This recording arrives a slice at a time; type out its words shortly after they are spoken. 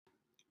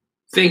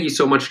Thank you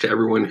so much to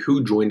everyone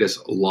who joined us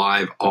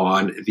live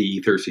on the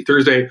Thirsty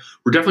Thursday.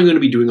 We're definitely going to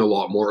be doing a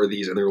lot more of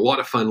these, and they're a lot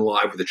of fun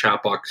live with the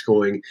chat box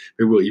going.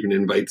 Maybe we'll even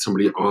invite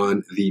somebody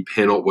on the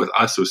panel with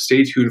us, so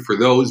stay tuned for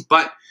those.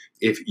 But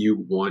if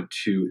you want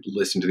to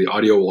listen to the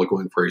audio while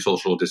going for a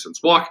social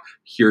distance walk,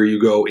 here you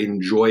go.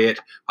 Enjoy it.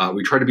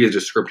 We tried to be as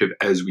descriptive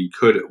as we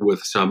could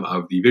with some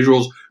of the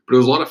visuals, but it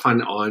was a lot of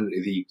fun on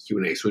the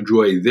Q&A. So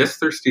enjoy this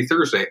Thirsty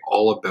Thursday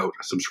all about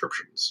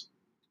subscriptions.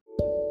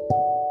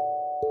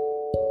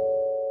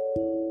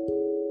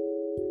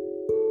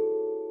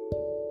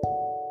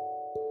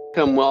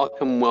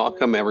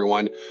 Welcome,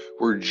 everyone.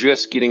 We're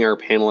just getting our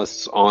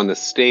panelists on the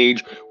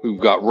stage. We've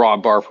got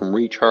Rob Barr from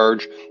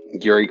Recharge,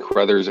 Gary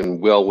Carruthers,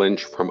 and Will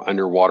Lynch from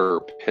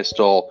Underwater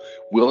Pistol.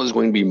 Will is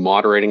going to be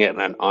moderating it,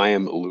 and I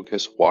am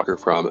Lucas Walker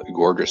from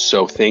Gorgias.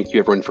 So thank you,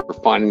 everyone, for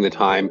finding the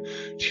time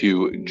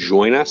to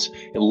join us.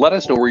 And let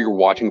us know where you're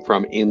watching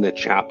from in the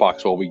chat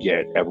box while we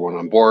get everyone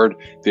on board.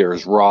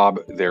 There's Rob,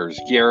 there's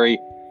Gary,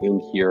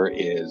 and here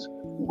is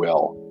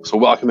Will. So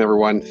welcome,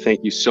 everyone.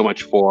 Thank you so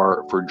much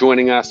for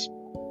joining us.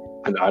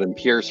 And Adam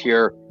Pierce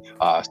here,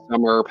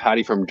 Summer,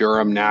 Patty from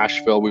Durham,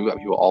 Nashville. We've got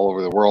people all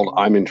over the world.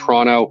 I'm in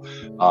Toronto.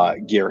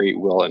 Gary,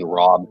 Will, and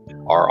Rob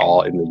are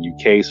all in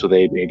the UK, so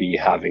they may be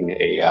having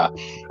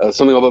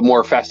something a little bit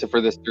more festive for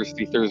this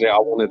Thirsty Thursday. I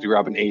wanted to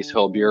grab an Ace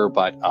Hill beer,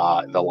 but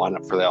the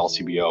lineup for the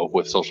LCBO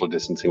with social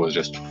distancing was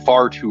just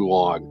far too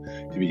long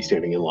to be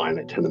standing in line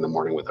at 10 in the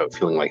morning without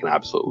feeling like an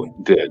absolute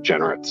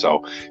degenerate.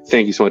 So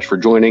thank you so much for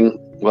joining.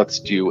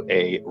 Let's do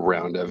a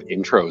round of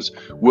intros.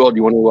 Will, do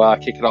you want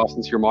to kick it off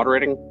since you're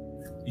moderating?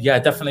 Yeah,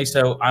 definitely.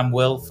 So I'm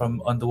Will from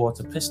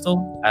Underwater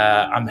Pistol.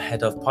 I'm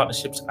head of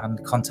partnerships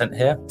and content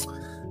here.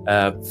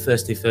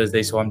 Thirsty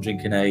Thursday, so I'm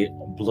drinking a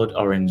Blood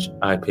Orange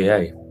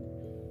IPA.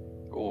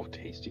 Oh,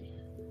 tasty.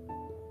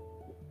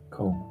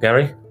 Cool.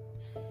 Gary?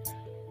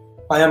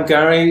 I am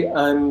Gary.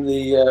 I'm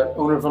the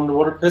owner of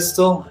Underwater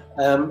Pistol.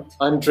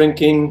 I'm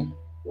drinking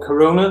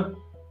Corona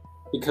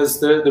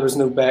because there was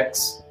no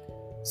Beck's.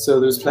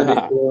 So there's plenty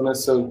of Corona,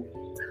 so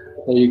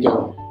there you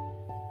go.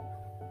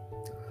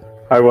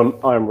 Hi everyone,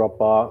 I'm Rob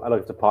Barr. I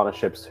look after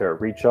partnerships here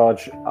at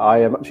Recharge. I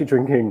am actually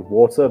drinking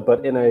water,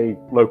 but in a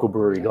local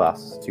brewery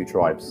glass, Two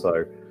Tribes,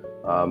 so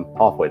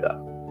halfway there.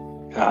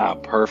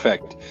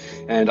 Perfect.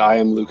 And I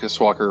am Lucas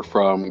Walker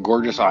from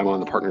Gorgias. I'm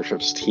on the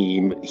partnerships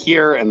team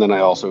here, and then I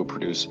also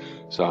produce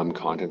some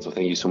content. So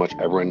thank you so much,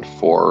 everyone,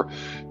 for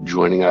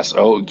joining us.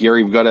 Oh,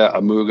 Gary, we've got a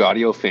Moog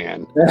Audio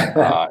fan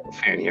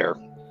here.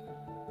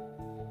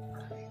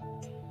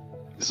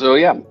 So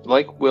yeah,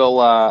 like Will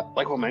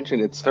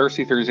mentioned, it's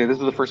Thirsty Thursday. This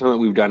is the first time that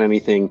we've done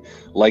anything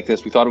like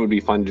this. We thought it would be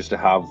fun just to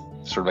have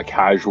sort of a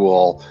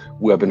casual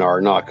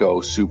webinar, not go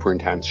super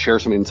intense, share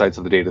some insights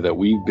of the data that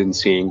we've been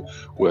seeing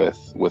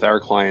with our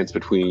clients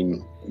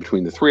between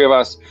the three of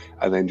us,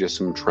 and then just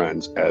some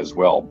trends as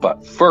well.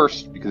 But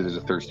first, because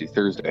it's a Thirsty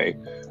Thursday,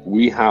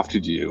 we have to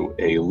do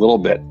a little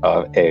bit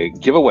of a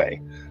giveaway.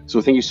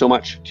 So thank you so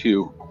much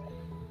to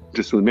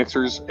Smooth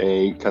Mixers,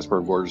 a customer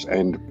of Gorgias,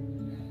 and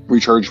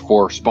Recharge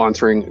for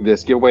sponsoring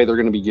this giveaway. They're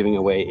going to be giving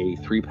away a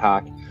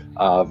 3-pack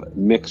of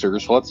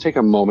mixers. So let's take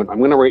a moment. I'm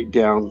going to write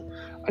down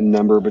a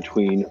number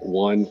between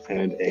 1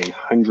 and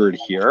 100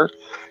 here,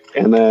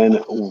 and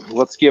then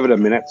let's give it a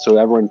minute. So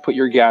everyone, put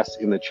your guess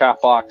in the chat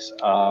box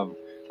of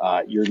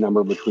your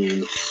number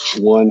between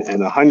 1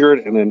 and 100,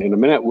 and then in a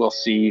minute we'll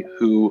see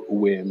who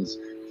wins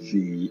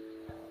the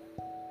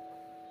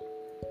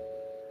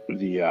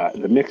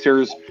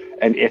mixers.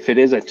 And if it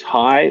is a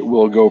tie,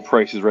 we'll go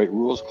Price is Right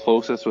rules,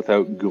 closest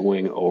without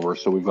going over.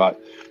 So we've got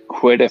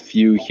quite a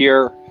few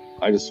here.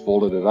 I just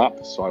folded it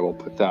up, so I will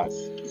put that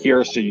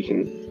here so you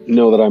can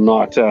know that I'm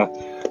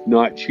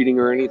not cheating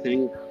or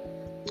anything.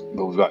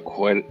 But we've got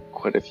quite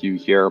a few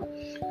here.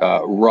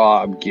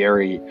 Rob,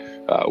 Gary,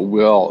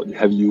 Will,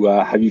 have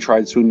you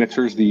tried Smooth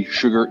Mixers, the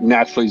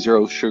naturally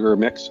zero sugar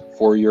mix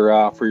for your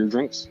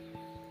drinks?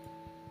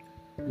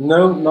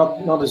 No,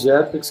 not as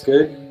yet. Looks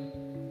good.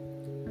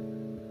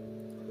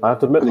 I have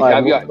to admit, I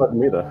haven't tried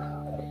them either.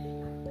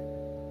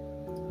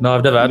 No,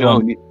 I've never had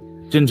one.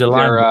 Ginger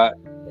lime.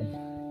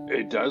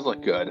 It does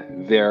look good.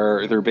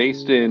 They're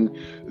based in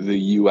the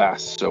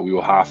U.S., so we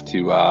will have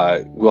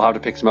to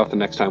pick some up the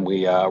next time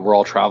we're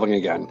all traveling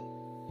again.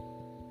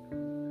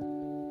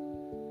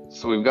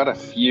 So we've got a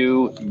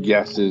few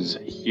guesses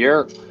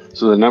here.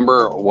 So the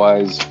number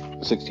was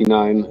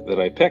 69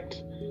 that I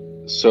picked.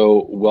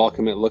 So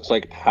welcome. It looks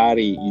like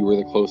Patty, you were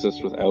the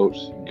closest without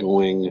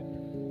going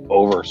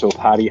over. So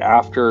Patty,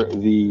 after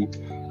the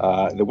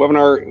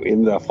webinar,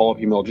 in the follow-up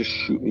email, just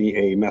shoot me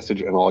a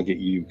message and I'll get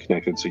you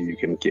connected so you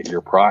can get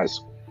your prize.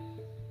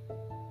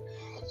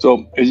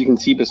 So as you can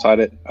see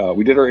beside it,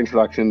 we did our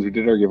introductions, we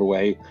did our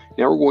giveaway.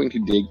 Now we're going to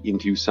dig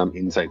into some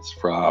insights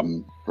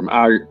from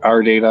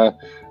our data.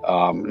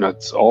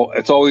 It's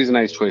always a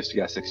nice choice to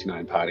guess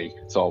 69, Patty.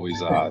 It's always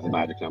the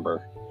magic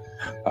number.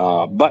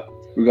 But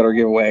we've got our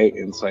giveaway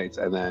insights,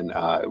 and then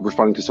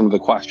responding to some of the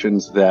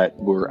questions that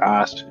were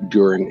asked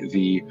during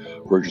the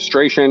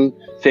registration.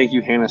 Thank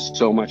you, Hannah,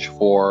 so much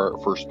for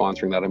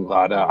sponsoring that.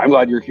 I'm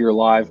glad you're here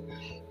live.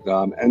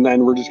 And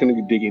then we're just going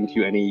to dig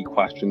into any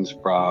questions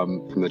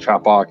from the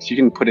chat box. You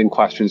can put in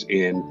questions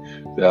in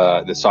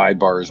the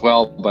sidebar as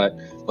well, but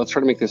let's try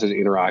to make this as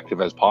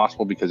interactive as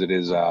possible because it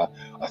is a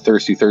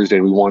Thirsty Thursday,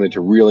 and we wanted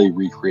to really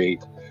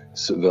recreate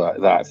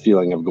that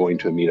feeling of going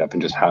to a meetup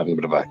and just having a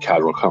bit of a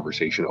casual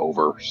conversation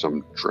over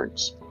some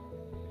drinks.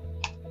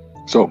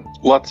 So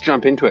let's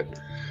jump into it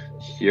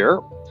here.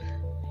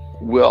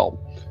 Will,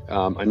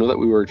 I know that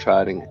we were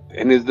chatting,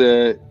 and are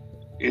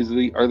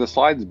the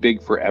slides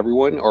big for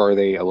everyone, or are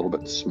they a little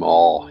bit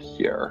small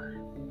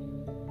here?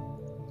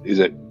 Is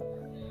it?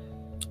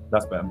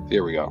 That's better.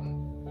 There we go.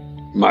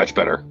 Much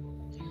better.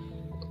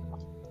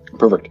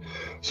 Perfect.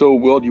 So,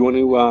 Will, do you want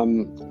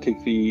to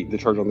take the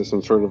charge on this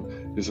and sort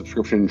of the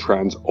subscription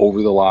trends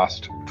over the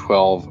last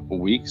 12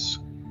 weeks?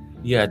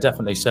 Yeah,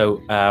 definitely.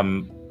 So,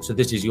 so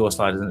this is your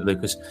slide, isn't it,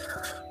 Lucas?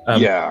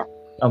 Yeah.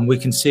 And we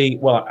can see,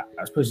 well,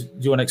 I suppose, do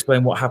you want to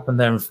explain what happened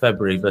there in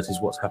February versus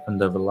what's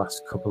happened over the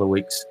last couple of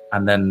weeks?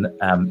 And then,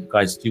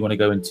 guys, do you want to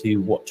go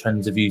into what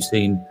trends have you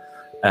seen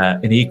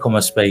in the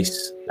e-commerce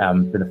space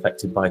been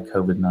affected by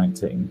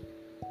COVID-19?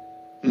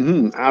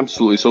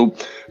 Absolutely. So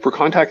for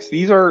context,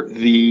 these are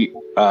the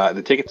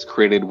tickets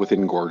created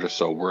within Gorgias.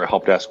 So we're a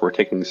help desk, we're a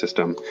ticketing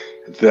system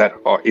that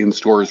are in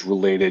stores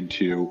related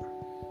to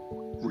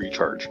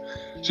Recharge.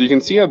 So you can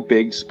see a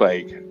big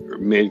spike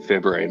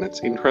mid-February, and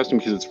it's interesting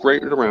because it's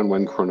right around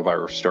when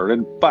coronavirus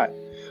started, but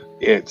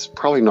it's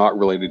probably not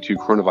related to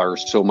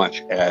coronavirus so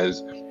much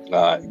as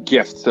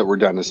gifts that were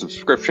done as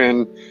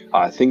subscription,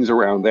 things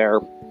around there.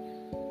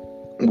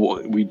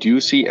 What we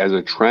do see as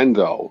a trend,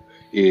 though,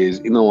 is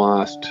in the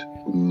last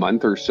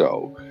month or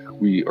so,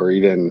 or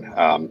even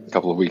a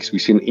couple of weeks,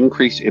 we've seen an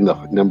increase in the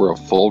number of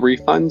full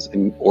refunds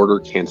and order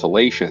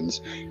cancellations,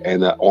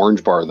 and the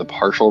orange bar, the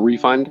partial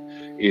refund,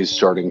 is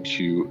starting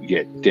to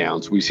get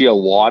down. So we see a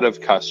lot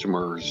of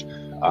customers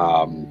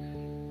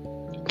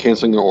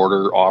canceling their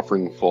order,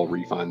 offering full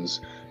refunds,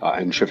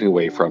 and shifting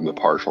away from the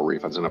partial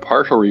refunds. And a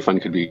partial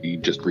refund could be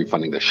just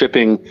refunding the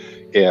shipping.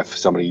 If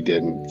somebody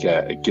didn't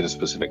get a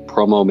specific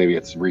promo, maybe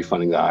it's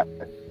refunding that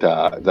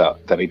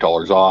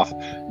 $8 off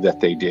that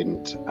they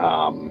didn't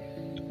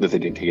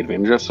take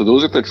advantage of. So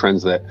those are the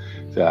trends that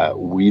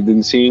we've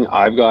been seeing.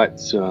 I've got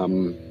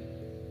some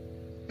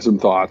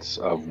thoughts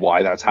of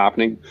why that's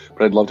happening,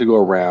 but I'd love to go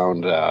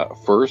around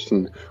first,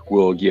 and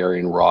will Gary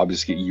and Rob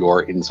just get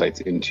your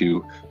insights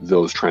into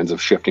those trends of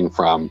shifting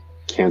from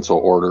cancel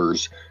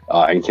orders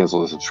and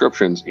cancel the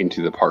subscriptions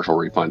into the partial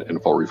refund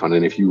and full refund.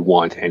 And if you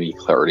want any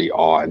clarity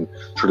on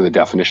sort of the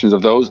definitions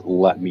of those,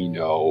 let me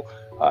know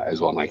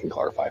as well, and I can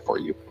clarify for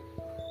you.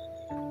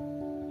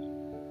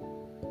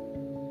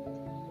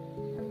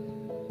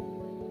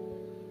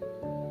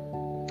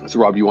 So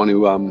Rob, you want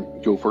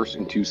to go first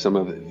into some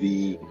of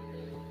the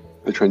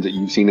trends that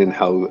you've seen and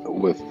how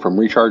from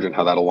Recharge and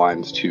how that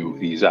aligns to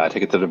these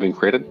tickets that have been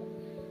created?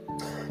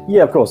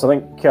 Yeah, of course. I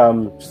think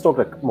just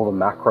talking at more of a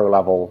macro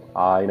level,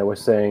 we're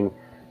seeing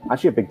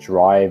actually a big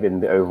drive in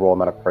the overall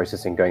amount of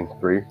processing going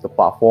through the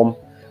platform.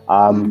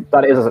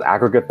 That is as an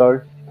aggregate,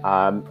 though.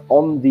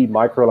 On the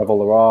micro level,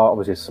 there are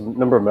obviously some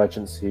number of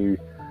merchants who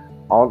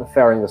aren't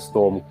faring the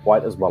storm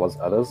quite as well as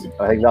others.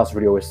 I think that's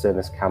really always seeing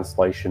this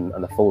cancellation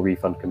and the full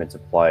refund come into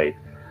play.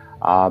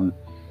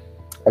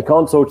 I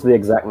can't talk to the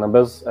exact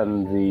numbers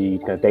and the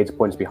kind of data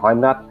points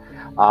behind that,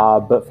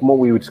 but from what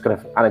we would just kind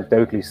of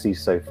anecdotally see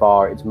so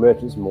far, it's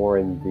merchants more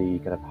in the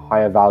kind of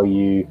higher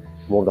value,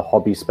 more of the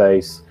hobby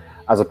space,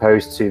 as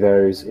opposed to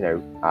those,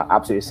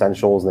 absolute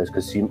essentials and those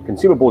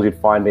consumables you'd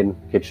find in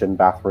kitchen,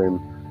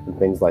 bathroom, and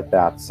things like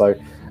that. So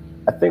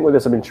I think with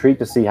this, I'm intrigued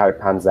to see how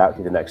it pans out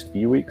through the next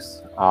few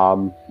weeks.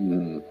 And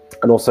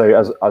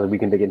also as we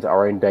can dig into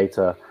our own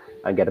data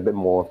and get a bit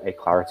more of a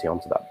clarity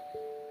onto that.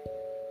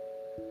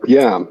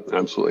 Yeah,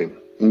 absolutely.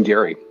 And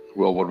Gary,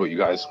 well, what about you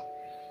guys?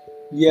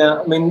 Yeah,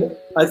 I mean,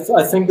 I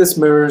think this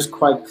mirrors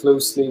quite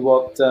closely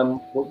what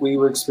we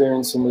were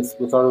experiencing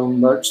with our own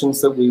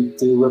merchants that we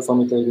deal with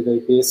on a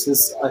day-to-day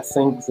basis. I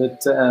think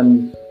that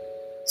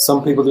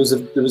some people,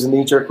 there was a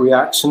knee-jerk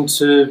reaction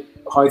to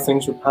how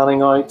things were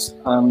panning out,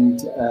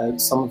 and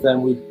some of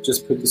them would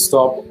just put the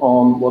stop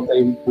on what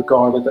they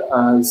regarded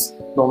as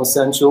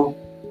non-essential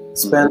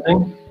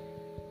spending.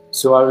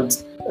 So I would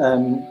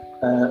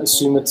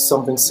assume it's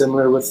something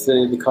similar with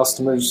the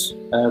customers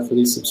for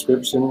these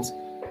subscriptions.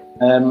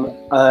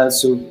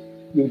 So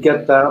you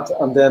get that,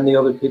 and then the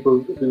other people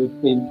who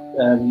would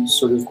be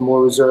sort of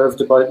more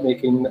reserved about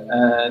making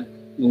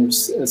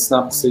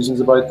snap decisions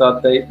about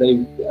that, they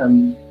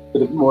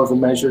get more of a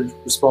measured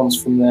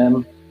response from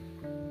them.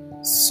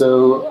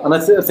 So, and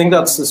I think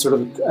that's a sort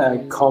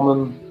of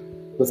common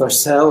with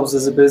ourselves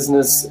as a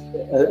business,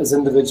 as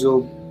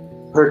individual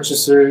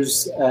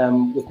purchasers,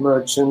 with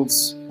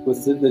merchants,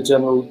 with the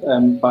general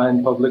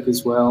buying public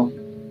as well.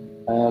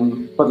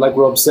 But like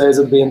Rob says,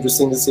 it'll be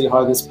interesting to see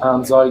how this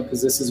pans out,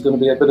 because this is going to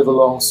be a bit of a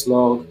long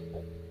slog.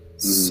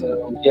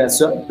 So yeah,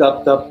 so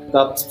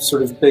that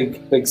sort of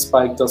big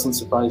spike doesn't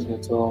surprise me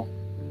at all.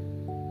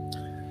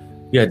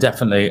 Yeah,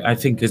 definitely. I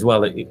think as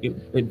well,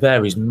 it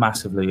varies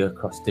massively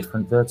across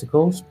different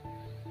verticals.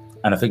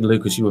 And I think,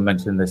 Lucas, you were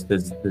mentioning this.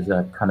 There's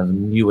a kind of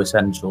new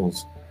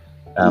essentials.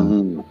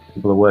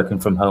 People are working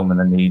from home and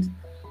they need,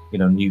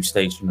 new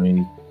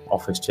stationery,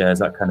 office chairs,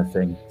 that kind of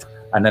thing.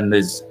 And then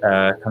there's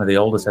kind of the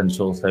old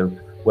essentials, so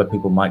where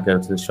people might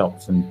go to the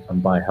shops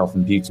and buy health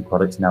and beauty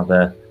products. Now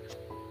they're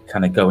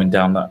kind of going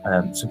down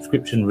that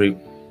subscription route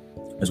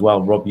as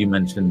well. Rob, you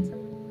mentioned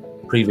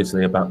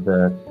previously about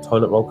the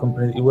toilet roll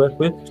company that you work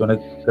with. Do you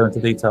want to go into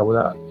detail with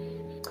that?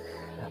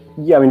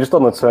 Yeah, I mean, just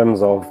on the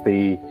terms of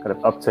the kind of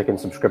uptick in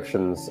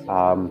subscriptions,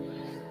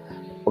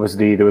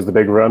 obviously there was the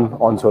big run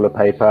on toilet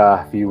paper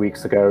a few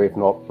weeks ago, if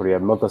not probably a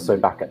month or so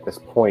back at this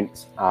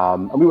point.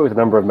 And we work with a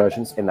number of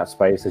merchants in that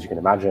space, as you can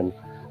imagine.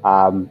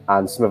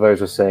 And some of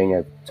those were seeing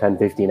a 10,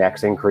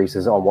 15x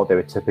increases on what they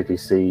would typically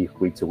see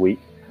week to week.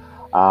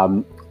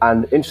 And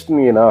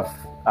interestingly enough,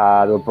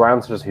 there were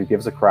brands such as Who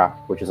Gives a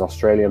Crap, which is an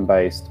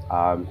Australian-based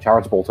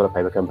charitable toilet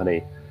paper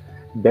company.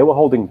 They were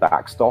holding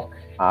back stock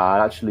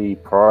and actually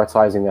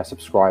prioritizing their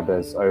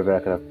subscribers over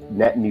kind of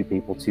net new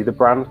people to the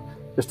brand,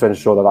 just to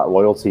ensure that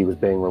loyalty was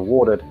being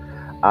rewarded.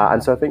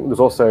 And so I think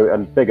there's also a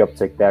big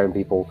uptick there in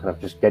people kind of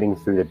just getting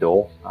through the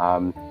door,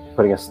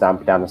 putting a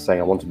stamp down and saying,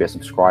 I want to be a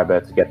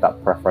subscriber to get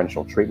that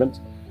preferential treatment.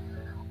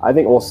 I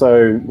think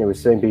also, we're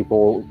seeing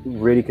people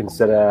really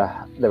consider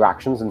their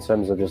actions in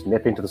terms of just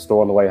nipping to the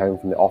store on the way home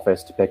from the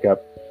office to pick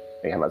up,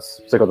 again,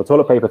 let's stick on the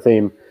toilet paper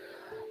theme,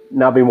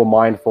 now being more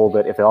mindful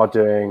that if they are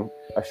doing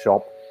a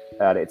shop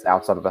and it's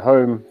outside of the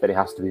home, that it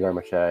has to be very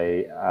much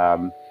a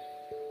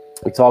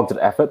targeted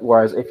effort.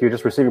 Whereas if you're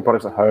just receiving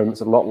products at home,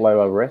 it's a lot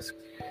lower risk.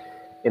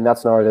 In that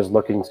scenario, there's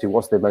looking to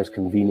what's the most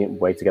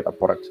convenient way to get that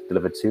product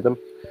delivered to them.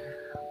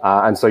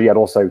 And so, yeah,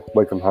 also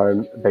work from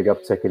home, a big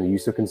uptick in the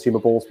use of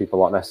consumables.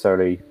 People aren't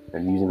necessarily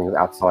using things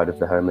outside of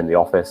the home in the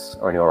office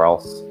or anywhere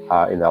else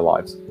in their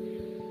lives.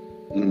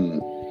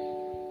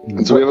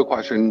 And so we have a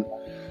question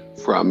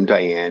from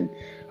Diane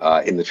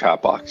in the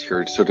chat box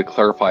here. So to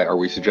clarify, are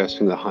we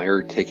suggesting the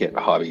higher ticket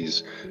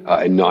hobbies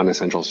and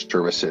non-essential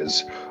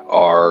services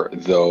are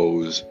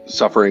those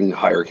suffering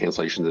higher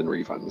cancellations and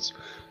refunds?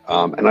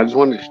 And I just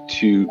wanted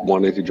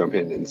to jump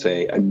in and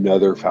say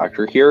another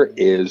factor here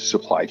is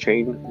supply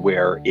chain,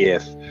 where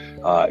if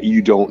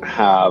you don't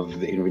have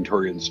the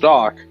inventory in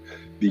stock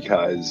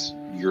because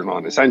you're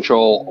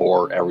non-essential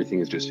or everything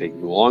is just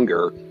taking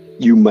longer,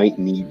 you might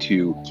need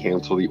to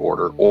cancel the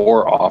order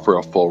or offer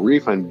a full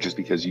refund just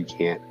because you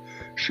can't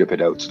ship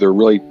it out. So there are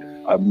really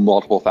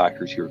multiple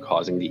factors here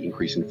causing the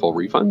increase in full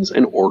refunds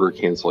and order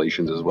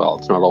cancellations as well.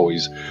 It's not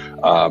always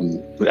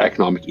the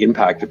economic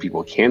impact of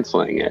people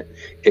canceling it.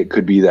 It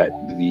could be that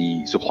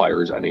the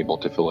supplier is unable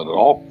to fill it at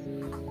all.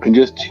 And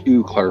just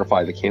to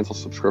clarify, the cancel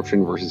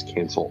subscription versus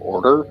cancel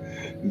order,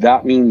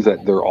 that means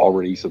that they're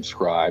already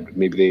subscribed.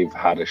 Maybe they've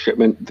had a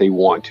shipment, they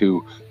want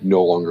to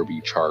no longer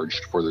be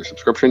charged for their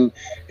subscription.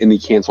 And the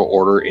cancel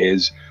order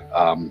is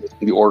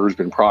the order's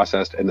been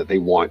processed and that they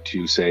want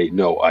to say,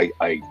 no,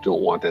 I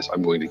don't want this.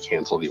 I'm going to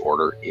cancel the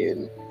order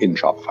in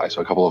Shopify.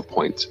 So a couple of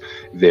points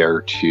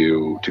there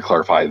to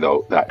clarify,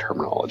 though, that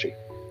terminology.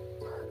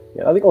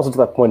 Yeah, I think also to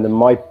that point, there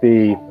might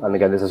be, and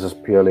again, this is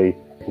just purely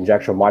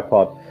conjecture on my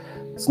part,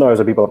 scenarios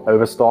where people have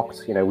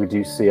overstocked. We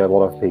do see a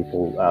lot of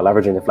people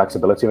leveraging the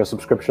flexibility of a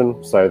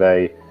subscription. So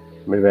they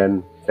move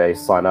in, they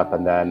sign up,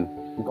 and then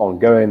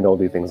ongoing, they'll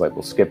do things like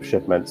they'll skip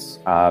shipments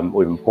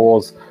or even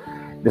pause.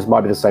 This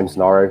might be the same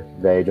scenario.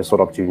 They just saw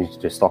an opportunity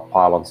to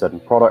stockpile on certain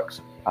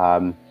products,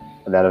 and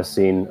then have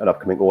seen an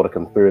upcoming order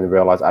come through and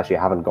realize actually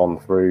I haven't gone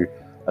through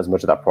as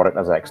much of that product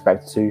as I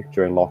expected to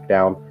during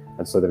lockdown.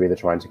 And so they're either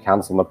trying to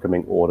cancel an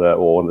upcoming order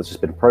or one that's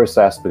just been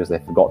processed because they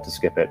forgot to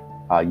skip it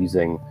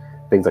using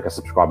things like a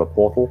subscriber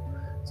portal.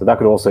 So that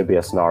could also be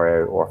a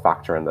scenario or a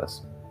factor in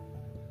this.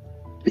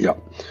 Yeah,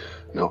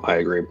 no, I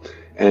agree.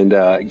 And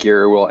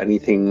Gary, Will,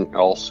 anything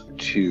else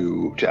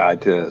to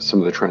add to some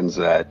of the trends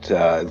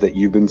that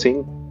you've been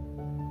seeing?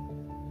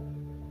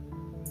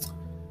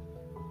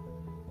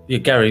 Yeah,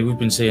 Gary, we've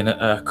been seeing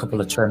a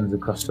couple of trends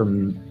across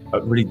some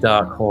really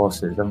dark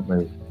horses, haven't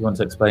we? You want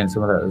to explain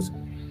some of those?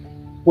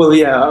 Well,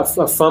 yeah,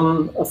 a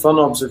fun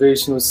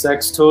observation was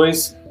sex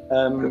toys.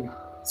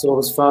 It's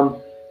always fun.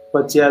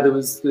 But yeah, there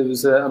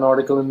was an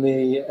article in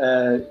the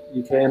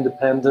UK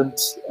Independent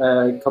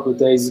a couple of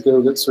days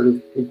ago that sort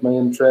of piqued my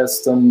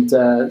interest, and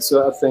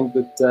so I think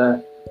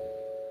that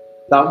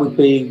that would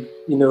be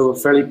a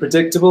fairly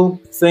predictable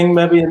thing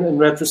maybe in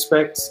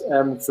retrospect,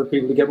 for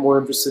people to get more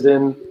interested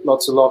in.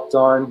 Lots of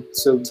lockdown,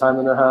 so time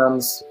in their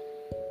hands.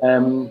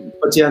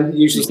 But yeah,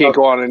 usually you can't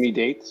go on any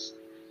dates.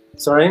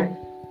 Sorry.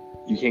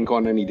 You can't go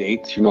on any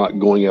dates. You're not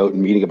going out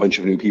and meeting a bunch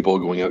of new people,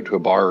 going out to a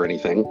bar or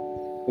anything.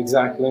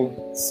 Exactly.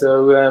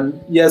 So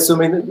so I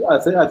mean,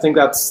 I think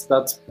that's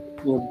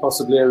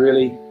possibly a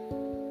really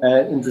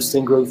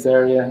interesting growth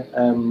area.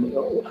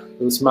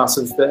 It was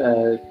massive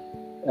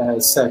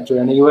sector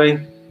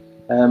anyway.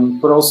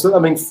 But also, I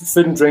mean,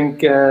 food and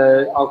drink,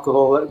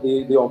 alcohol,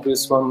 the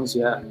obvious ones,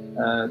 yeah.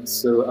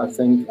 So I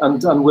think,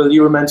 and Will,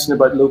 you were mentioning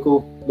about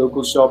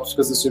local shops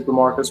because the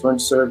supermarkets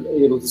weren't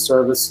able to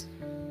service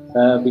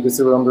because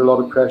they were under a lot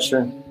of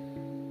pressure.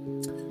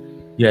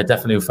 Yeah,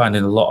 definitely. We're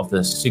finding a lot of the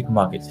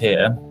supermarkets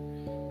here.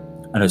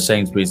 I know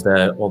Sainsbury's,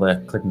 all their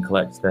click and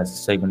collects, they're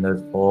saving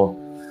those for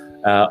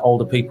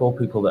older people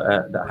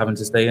that are having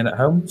to stay in at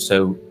home.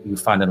 So you're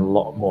finding a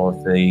lot more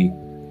of the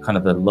kind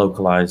of the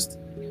localized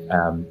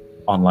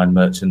online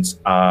merchants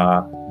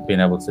are being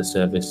able to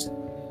service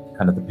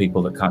kind of the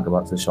people that can't go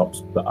back to the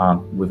shops but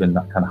aren't within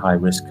that kind of high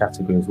risk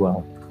category as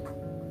well.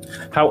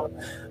 How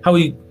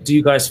do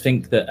you guys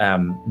think that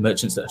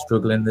merchants that are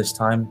struggling this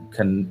time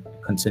can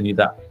continue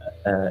that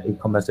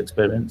e-commerce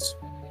experience?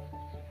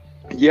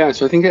 Yeah,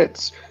 so I think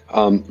it's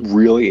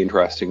really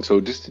interesting.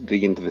 So just to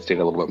dig into this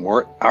data a little bit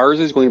more,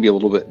 ours is going to be a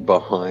little bit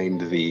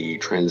behind the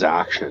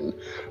transaction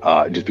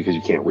just because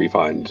you can't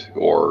refund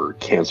or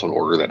cancel an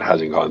order that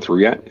hasn't gone through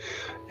yet.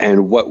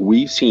 And what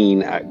we've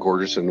seen at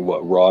Gorgias and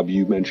what Rob,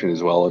 you mentioned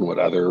as well, and what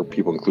other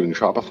people, including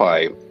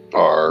Shopify,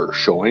 are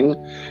showing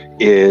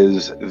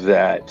is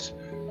that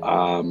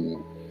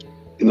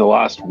in the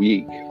last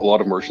week, a lot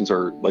of merchants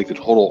are like the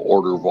total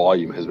order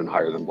volume has been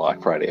higher than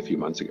Black Friday a few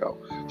months ago.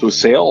 So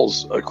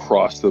sales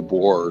across the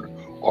board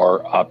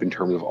are up in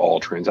terms of all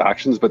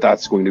transactions, but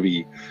that's going to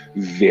be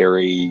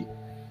very,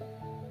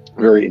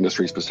 very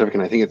industry specific.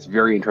 And I think it's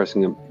very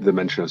interesting the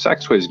mention of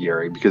sex toys,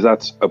 Gary, because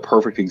that's a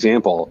perfect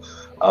example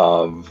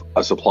of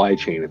a supply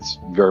chain. It's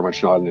very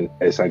much not an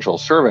essential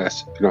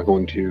service. You're not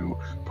going to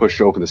push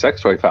to open the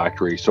sex toy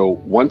factory. So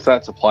once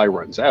that supply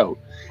runs out,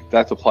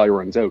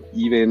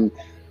 even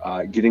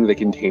getting the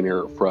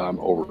container from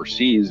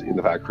overseas in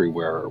the factory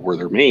where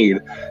they're made,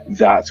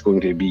 that's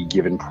going to be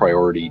given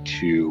priority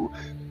to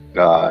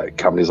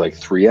companies like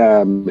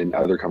 3M and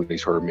other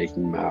companies who are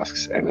making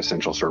masks and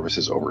essential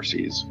services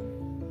overseas.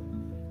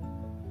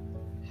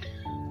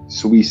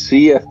 So we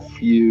see a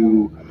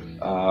few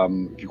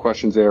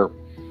questions there.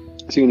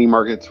 See any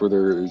markets where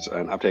there's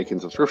an uptake in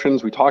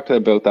subscriptions? We talked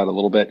about that a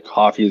little bit.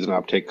 Coffee is an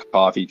uptake,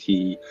 coffee,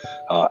 tea,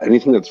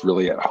 anything that's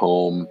really at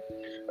home.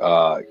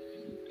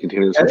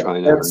 Containers from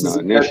China are not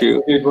an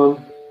issue. Good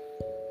one.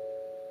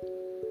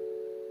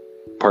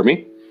 Pardon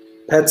me?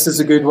 Pets is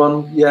a good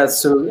one. Yeah,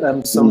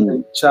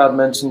 so Chad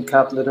mentioned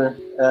cat litter.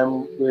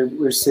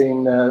 We're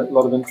seeing a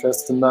lot of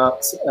interest in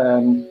that.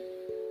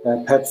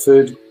 Pet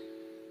food.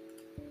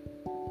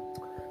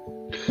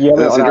 Yeah,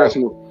 that's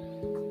interesting.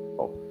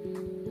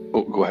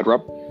 Oh, go ahead,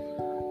 Rob.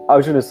 I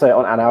was going to say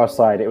on our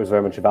side, it was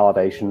very much a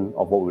validation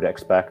of what we would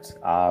expect.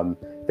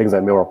 Things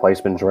like meal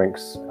replacement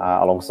drinks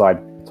alongside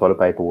toilet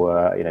paper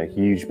were,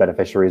 huge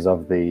beneficiaries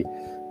of the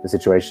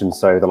situation.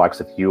 So the likes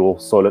of Huel,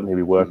 Soylent, who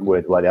we work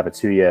with, where they have a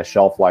 2-year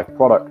shelf life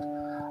product.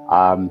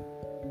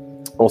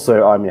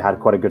 Also, had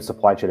quite a good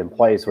supply chain in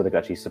place where they could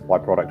actually supply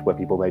product where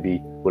people maybe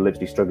were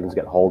literally struggling to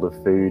get hold of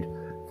food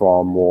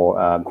from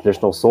more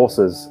traditional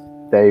sources.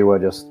 They were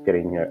just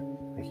getting a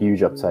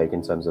huge uptake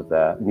in terms of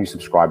their new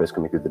subscribers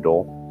coming through the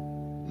door.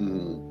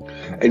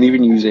 And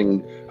even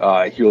using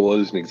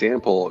Huel as an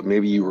example,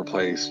 maybe you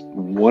replace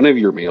one of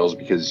your meals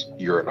because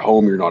you're at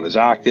home, you're not as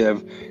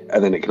active,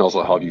 and then it can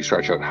also help you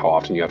stretch out how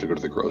often you have to go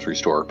to the grocery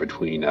store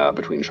between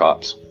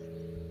shops.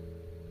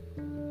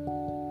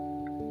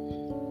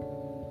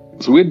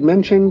 So we had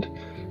mentioned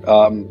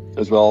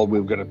as well,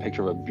 we've got a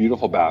picture of a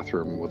beautiful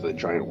bathroom with a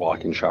giant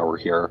walk-in shower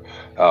here.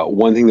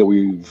 One thing that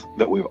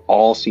we've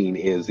all seen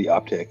is the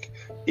uptick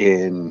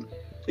in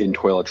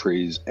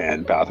toiletries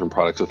and bathroom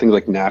products. So things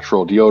like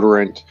natural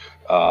deodorant,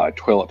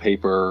 toilet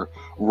paper.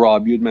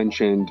 Rob, you'd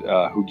mentioned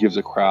Who Gives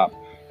a Crap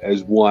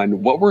as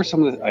one. What were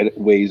some of the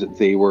ways that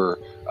they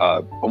were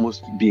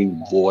almost being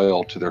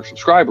loyal to their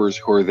subscribers,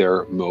 who are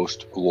their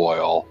most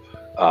loyal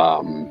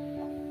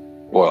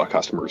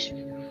customers?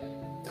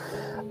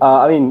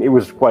 It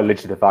was quite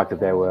literally the fact that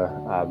they were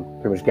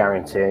pretty much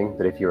guaranteeing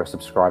that if you're a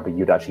subscriber,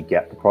 you'd actually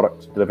get the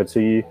product delivered to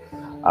you.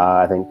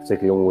 I think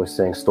particularly when we're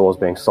seeing stores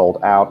being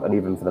sold out, and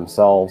even for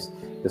themselves,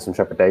 there's some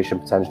trepidation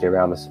potentially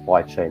around the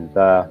supply chain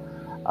there.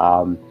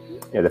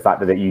 The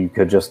fact that you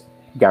could just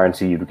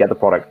guarantee you to get the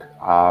product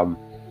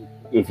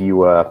if you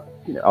were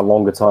a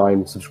longer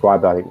time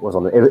subscriber, I think was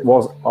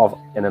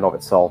in and of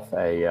itself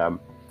a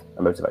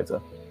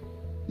motivator.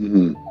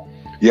 Mm-hmm.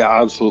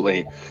 Yeah,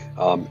 absolutely.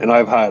 And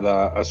I've had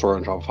a store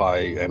on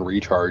Shopify and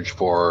Recharge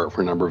for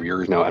a number of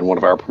years now. And one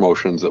of our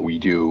promotions that we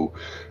do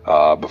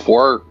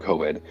before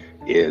COVID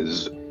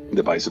is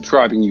that by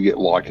subscribing, you get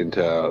locked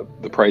into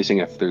the pricing.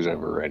 If there's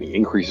ever any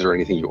increases or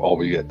anything, you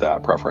always get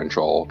that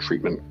preferential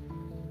treatment.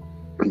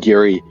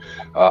 Gary,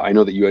 I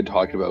know that you had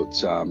talked about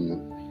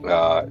some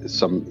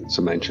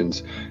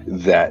mentions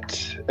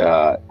that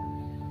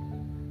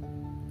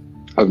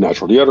of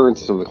natural deodorants,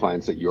 some of the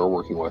clients that you're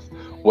working with.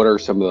 What are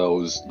some of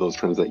those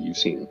trends that you've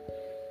seen?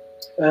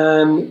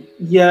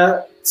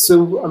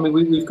 So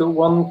we've got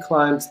one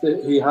client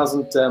who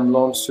hasn't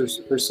launched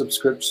her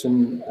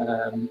subscription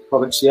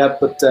products yet,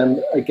 but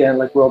again,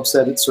 like Rob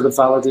said, it sort of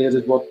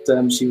validated what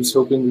she was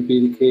hoping would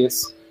be the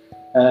case.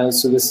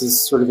 So this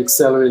has sort of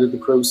accelerated the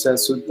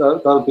process. So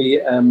that'll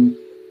be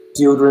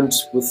deodorant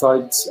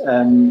without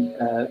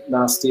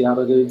nasty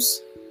additives,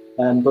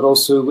 but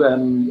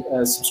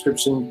also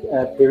subscription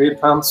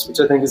period pants, which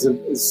I think is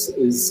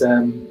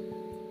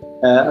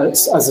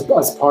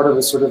as part of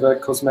a sort of a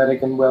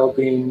cosmetic and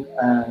well-being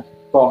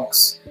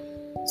box.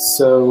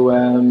 So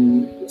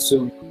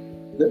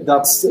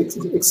that's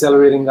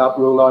accelerating that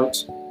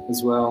rollout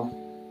as well.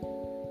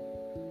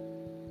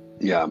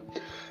 Yeah,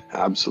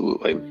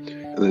 absolutely.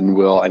 And then,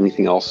 Will,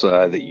 anything else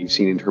that you've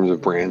seen in terms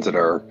of brands that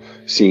are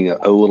seeing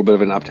a little bit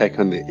of an uptick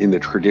in the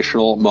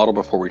traditional model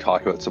before we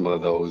talk about some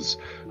of those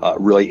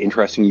really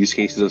interesting use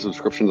cases of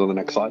subscriptions on the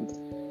next slide?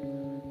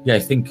 Yeah, I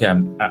think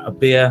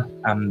beer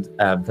and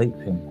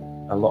vaping.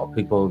 A lot of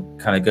people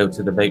kind of go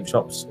to the vape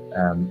shops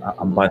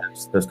and buy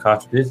those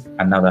cartridges,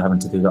 and now they're having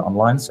to do that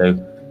online. So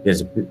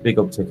there's a big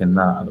uptick in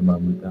that at the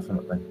moment,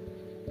 definitely.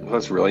 Well,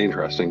 that's really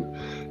interesting.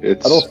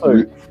 It's and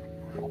also.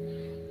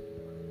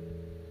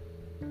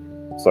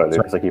 Sorry,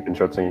 Lucas, I keep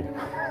interrupting you.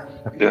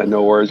 Yeah,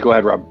 no worries. Go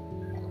ahead, Rob.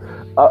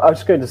 I was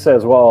just going to say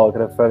as well,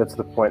 kind of further to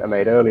the point I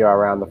made earlier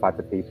around the fact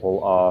that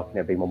people are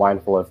being more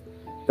mindful of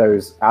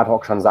those ad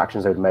hoc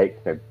transactions they would make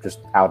just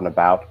out and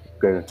about,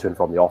 going to and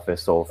from the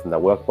office or from their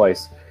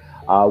workplace.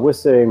 We're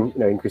seeing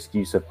increased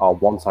use of our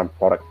one-time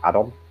product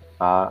add-on.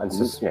 And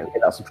so in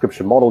that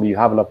subscription model, you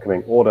have an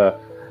upcoming order,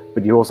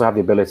 but you also have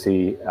the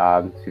ability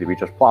through the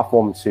Recharge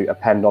platform to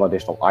append on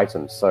additional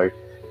items. So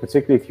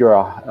particularly if you're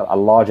a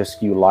larger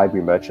SKU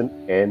library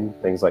merchant in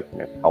things like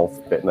health,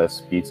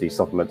 fitness, beauty,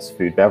 supplements,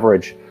 food,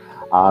 beverage,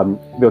 be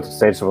able to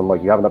say to someone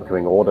like, you have an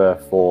upcoming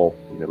order for,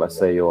 let's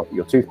say your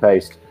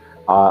toothpaste.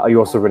 Are you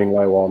also running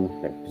low on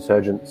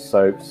detergents,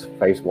 soaps,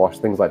 face wash,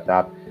 things like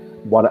that?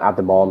 Want to add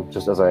them on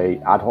just as a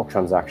ad hoc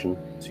transaction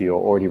to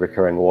your already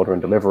recurring order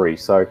and delivery.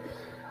 So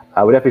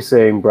we're definitely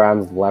seeing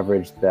brands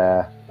leverage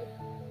their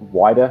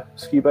wider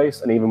SKU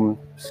base and even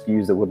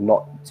SKUs that would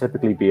not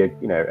typically be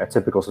a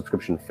typical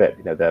subscription fit.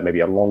 There may be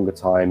a longer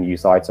time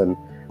use item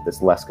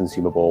that's less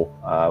consumable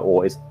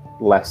or is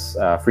less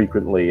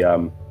frequently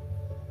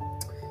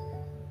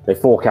they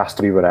forecast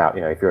to be run out.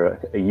 If you're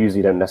a user,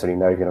 you don't necessarily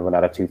know if you're going to run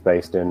out of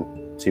toothpaste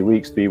in 2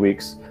 weeks, 3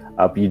 weeks,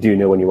 but you do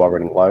know when you are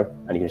running low,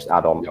 and you can just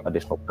add on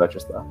additional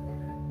purchase there.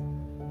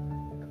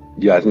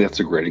 Yeah, I think that's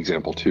a great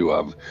example too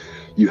of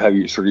you have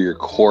your sort of your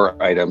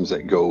core items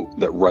that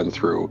run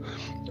through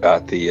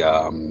at the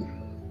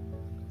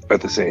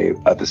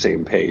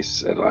same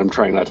pace. And I'm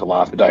trying not to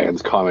laugh at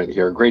Diane's comment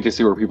here. Great to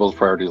see where people's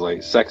priorities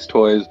like sex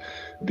toys,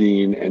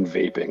 bean, and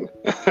vaping.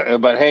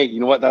 But hey, you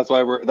know what? That's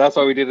why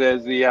we did it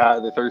as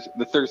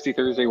the Thirsty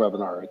Thursday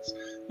webinar. It's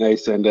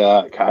nice and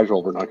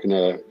casual. We're not going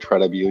to try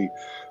to be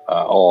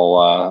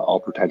all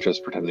pretentious,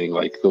 pretending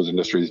like those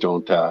industries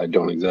don't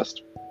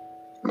exist.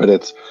 But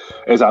it's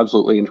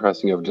absolutely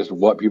interesting of just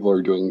what people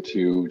are doing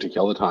to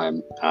kill the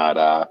time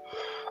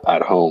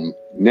at home.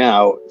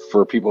 Now,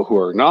 for people who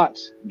are not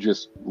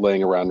just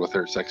laying around with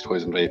their sex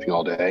toys and vaping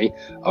all day,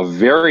 a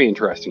very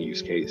interesting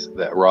use case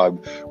that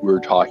Rob we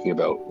were talking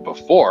about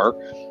before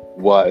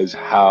was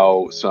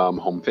how some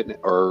home fitness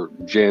or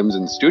gyms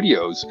and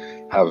studios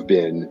have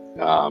been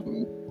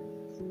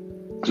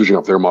switching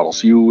up their models.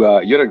 So you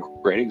had a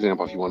great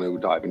example, if you want to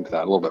dive into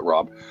that a little bit,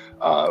 Rob,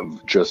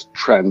 of just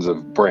trends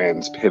of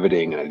brands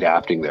pivoting and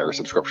adapting their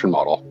subscription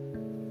model.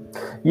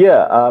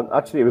 Yeah,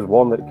 actually, it was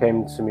one that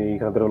came to me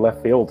kind of a bit of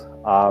left field.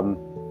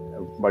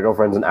 My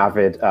girlfriend's an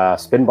avid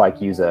spin bike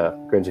user,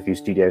 going to a few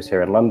studios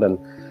here in London.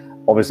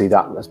 Obviously,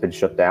 that has been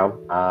shut down,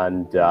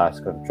 and it's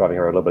kind of driving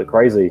her a little bit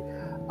crazy.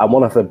 And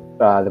one of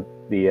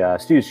the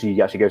studios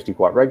she actually goes to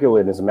quite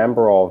regularly and is a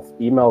member of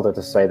emailed her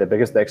to say that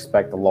because they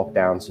expect the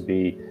lockdown to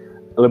be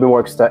a little bit more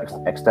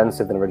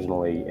extensive than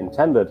originally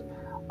intended,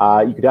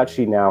 you could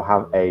actually now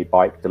have a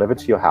bike delivered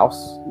to your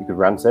house. You could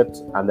rent it,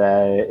 and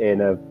then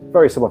in a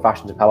very similar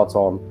fashion to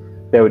Peloton,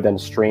 they would then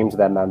stream to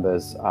their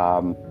members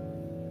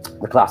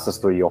the classes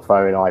through your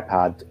phone,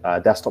 iPad,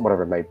 desktop,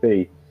 whatever it may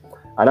be.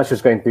 And that's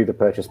just going through the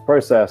purchase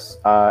process.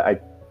 I'm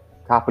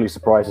happily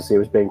surprised to see it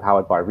was being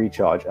powered by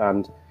Recharge,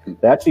 and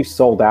they actually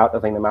sold out, I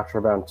think, in a matter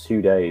of around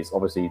 2 days.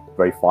 Obviously,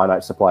 very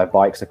finite supply of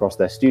bikes across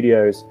their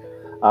studios.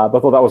 But I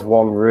thought that was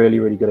one really,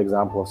 really good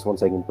example of someone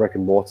taking brick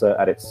and mortar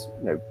at its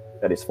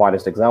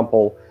finest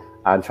example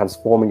and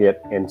transforming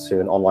it into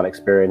an online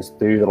experience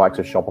through the likes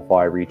of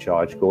Shopify,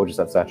 Recharge, Gorgeous,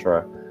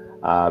 etc.,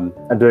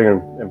 and doing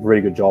a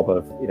really good job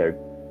of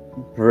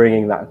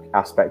bringing that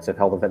aspect of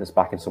health and fitness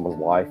back in someone's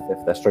life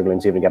if they're struggling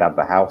to even get out of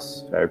the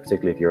house,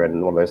 particularly if you're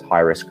in one of those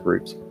high-risk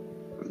groups.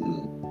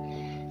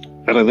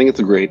 And I think it's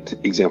a great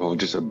example of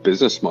just a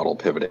business model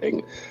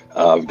pivoting,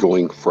 of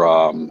going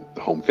from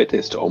home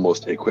fitness to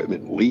almost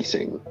equipment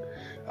leasing,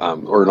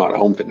 or not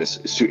home fitness,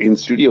 in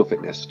studio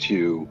fitness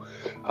to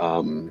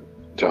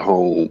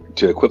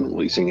equipment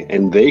leasing.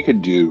 And they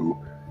could do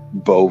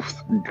both,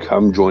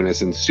 come join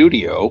us in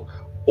studio,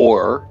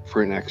 or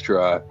for an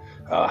extra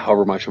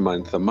however much a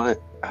month,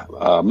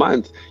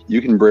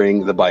 you can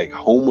bring the bike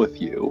home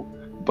with you,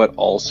 but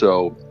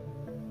also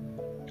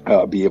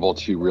be able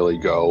to really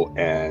go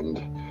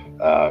and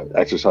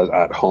exercise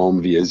at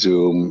home via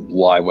Zoom,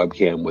 live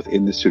webcam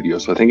within the studio.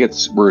 So I think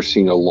we're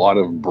seeing a lot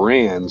of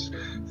brands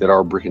that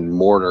are brick and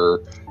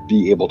mortar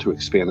be able to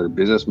expand their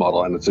business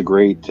model, and it's a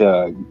great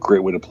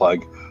way to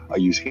plug a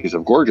use case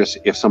of Gorgeous.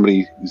 If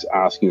somebody is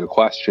asking a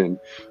question,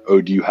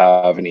 do you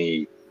have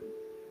any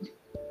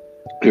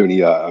do you have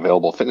any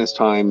available fitness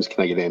times?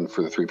 Can I get in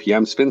for the 3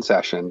 p.m. spin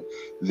session?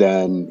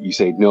 Then you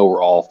say, no,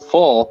 we're all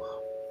full.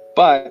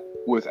 But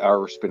with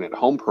our Spin at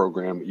Home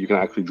program, you can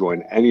actually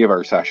join any of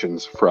our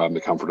sessions from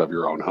the comfort of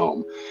your own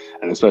home.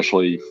 And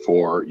especially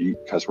for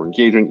customer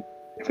engagement,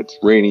 if it's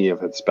rainy,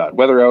 if it's bad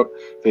weather out,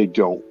 they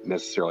don't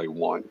necessarily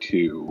want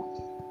to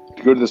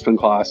go to the spin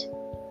class,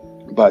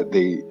 but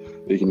they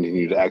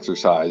continue to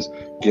exercise,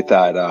 get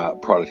that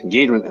product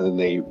engagement, and then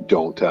they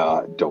don't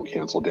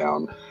cancel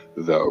down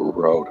the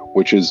road,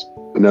 which is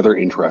another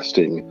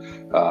interesting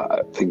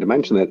thing to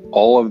mention, that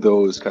all of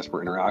those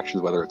customer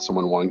interactions, whether it's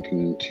someone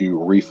wanting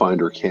to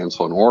refund or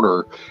cancel an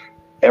order,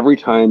 every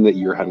time that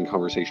you're having a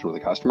conversation with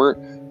a customer,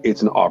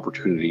 it's an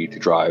opportunity to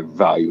drive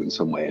value in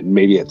some way. And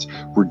maybe it's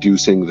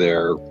reducing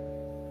their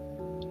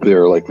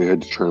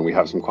likelihood to churn. We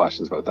have some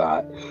questions about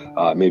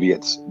that. Maybe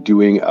it's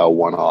doing a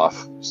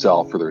one-off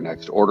sell for their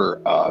next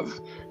order of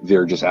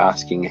they're just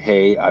asking,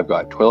 hey, I've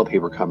got toilet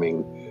paper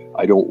coming.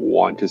 I don't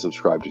want to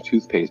subscribe to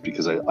toothpaste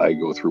because I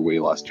go through way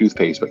less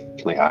toothpaste, but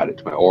can I add it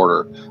to my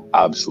order?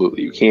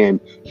 Absolutely, you can.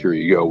 Here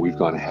you go. We've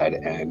gone ahead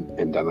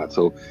and done that.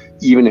 So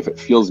even if it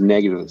feels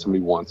negative that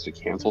somebody wants to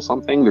cancel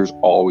something, there's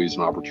always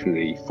an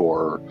opportunity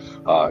for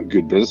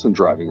good business and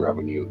driving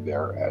revenue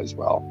there as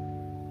well.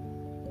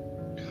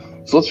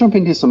 So let's jump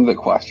into some of the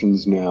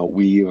questions now.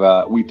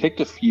 We picked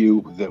a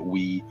few that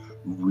we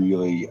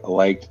really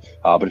liked,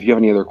 but if you have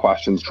any other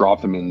questions,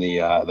 drop them in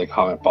the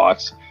comment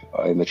box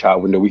in the chat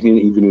window. We can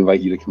even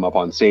invite you to come up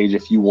on stage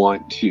if you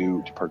want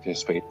to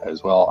participate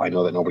as well. I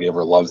know that nobody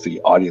ever loves the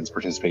audience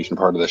participation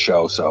part of the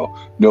show, so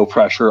no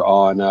pressure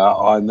on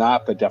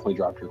that, but definitely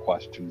drop your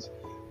questions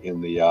in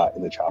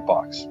the chat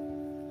box.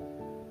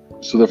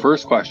 So the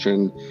first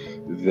question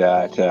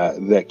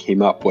that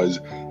came up was,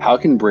 how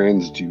can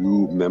brands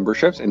do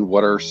memberships, and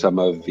what are some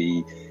of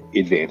the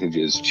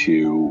advantages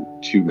to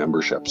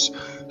memberships?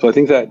 So I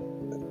think that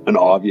an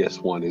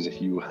obvious one is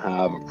if you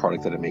have a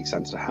product that it makes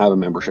sense to have a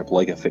membership,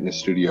 like a fitness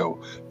studio,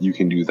 you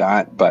can do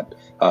that. But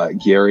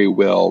Gary,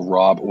 Will,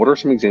 Rob, what are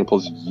some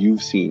examples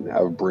you've seen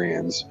of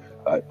brands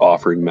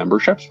offering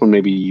memberships when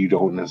maybe you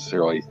don't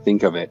necessarily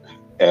think of it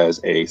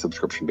as a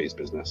subscription-based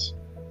business?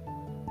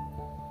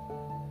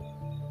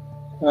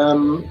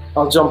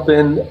 I'll jump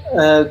in.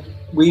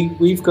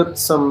 We've got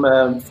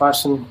some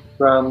fashion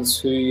brands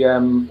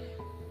who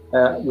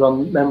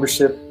run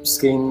membership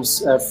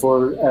schemes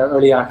for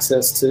early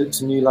access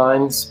to new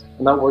lines,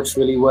 and that works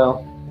really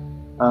well.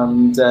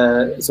 And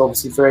it's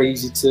obviously very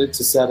easy to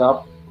set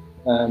up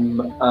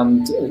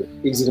and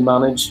easy to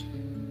manage,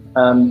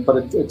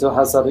 but it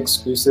has that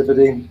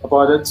exclusivity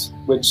about it,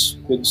 which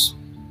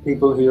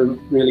people who are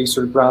really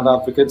sort of brand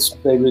advocates,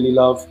 they really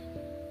love.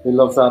 They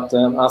love that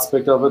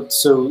aspect of it.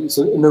 So it's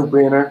a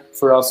no-brainer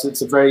for us.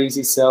 It's a very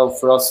easy sell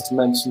for us to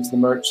mention to the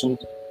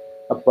merchant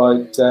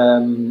about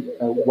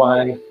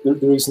why the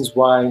reasons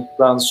why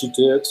brands should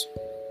do it,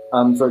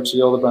 and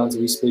virtually all the brands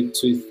that we speak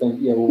to think,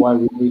 yeah, well, why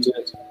would we do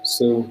it?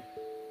 So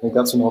I think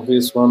that's an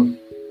obvious one.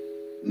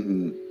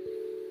 Mm-hmm.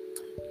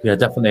 Yeah,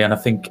 definitely, and I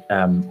think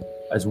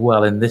as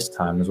well in this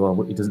time as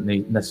well, it doesn't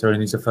necessarily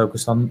need to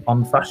focus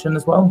on fashion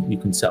as well. You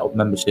can set up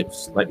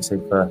memberships, like you say,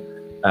 for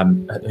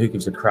who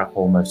gives a crap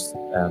almost,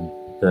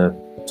 the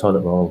toilet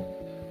roll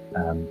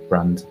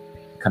brand,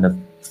 kind of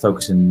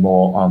focusing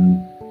more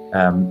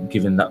on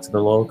giving that to the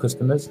loyal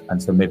customers,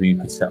 and so maybe you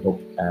could set up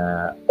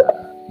a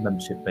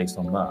membership based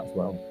on that as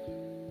well.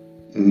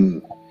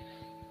 Mm.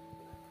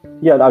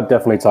 Yeah, that would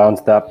definitely tie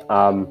onto that.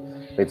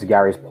 To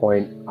Gary's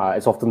point,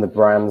 it's often the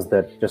brands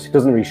that just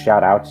doesn't really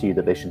shout out to you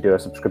that they should do a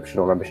subscription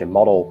or membership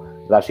model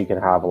that actually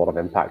can have a lot of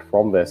impact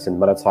from this in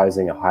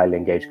monetizing a highly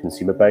engaged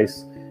consumer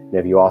base.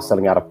 If you are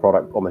selling out a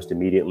product almost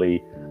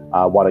immediately,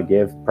 want to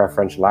give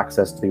preferential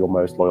access to your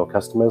most loyal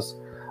customers.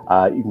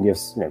 You can give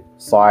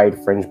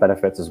side fringe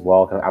benefits as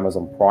well, kind of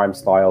Amazon Prime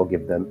style,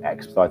 give them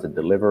expedited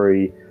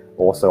delivery,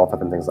 also offer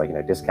them things like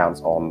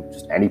discounts on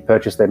just any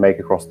purchase they make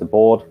across the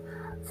board,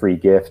 free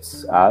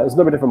gifts. There's a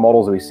number of different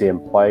models that we see in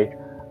play.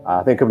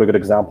 I think a couple of good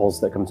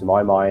examples that come to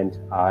my mind,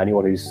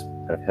 anyone who's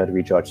kind of heard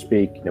Recharge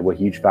speak, we're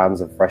huge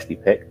fans of Freshly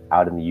Picked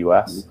out in the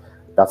US.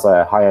 That's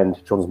a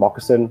high-end children's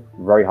moccasin,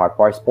 very high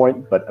price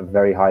point, but a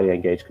very highly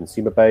engaged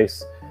consumer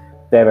base.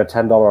 They have a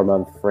 $10 a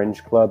month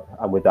fringe club,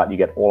 and with that you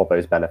get all of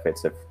those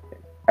benefits of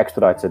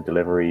expedited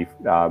delivery,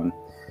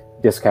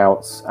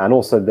 discounts, and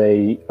also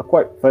they are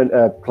quite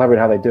clever in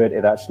how they do it.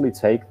 It actually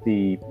take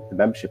the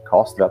membership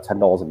cost, about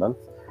 $10 a month,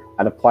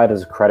 and apply it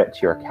as a credit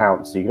to your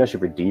account, so you can actually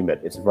redeem it.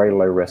 It's a very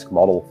low-risk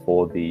model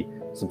for the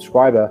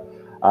subscriber,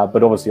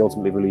 but obviously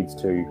ultimately leads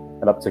to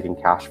an uptick in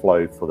cash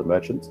flow for the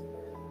merchant.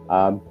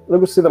 Then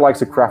we'll see the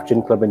likes of Craft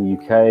Gin Club in the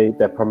UK.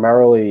 They're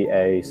primarily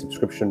a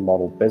subscription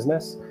model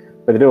business,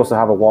 but they do also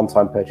have a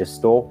one-time purchase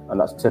store,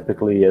 and that's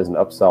typically as an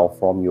upsell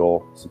from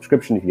your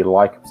subscription. If you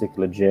like a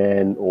particular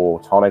gin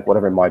or tonic,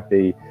 whatever it might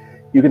be,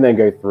 you can then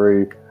go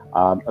through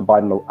and buy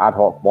it on an ad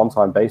hoc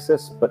one-time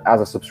basis. But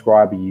as a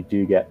subscriber, you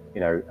do get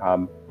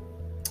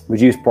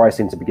reduced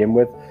pricing to begin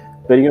with.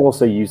 But you can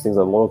also use things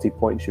like loyalty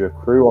points you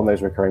accrue on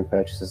those recurring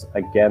purchases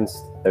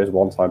against those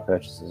one-time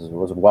purchases as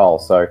well.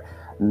 So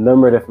a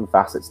number of different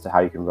facets to how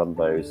you can run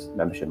those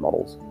membership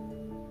models.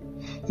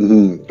 I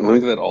think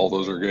that all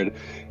those are good,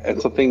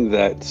 and something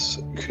that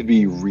could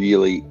be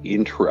really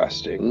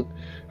interesting.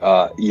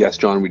 Yes,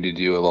 John, we did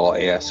do a little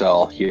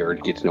ASL here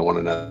to get to know one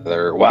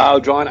another. Wow,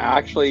 John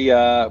actually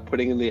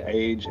putting in the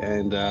age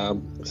and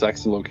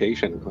sex and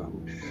location.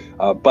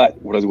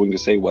 But what I was going to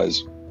say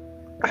was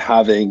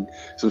having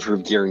some sort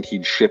of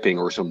guaranteed shipping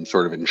or some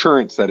sort of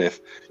insurance that if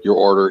your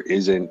order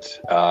isn't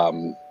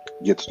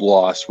gets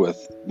lost with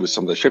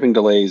some of the shipping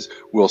delays,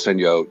 we'll send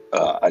you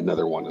out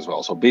another one as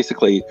well. So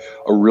basically,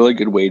 a really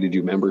good way to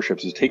do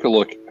memberships is take a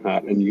look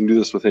at, and you can do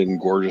this within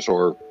Gorgias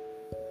or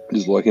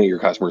just looking at your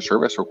customer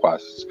service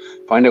requests,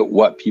 find out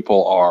what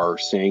people are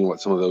saying, what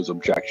some of those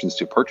objections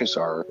to purchase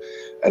are,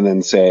 and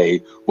then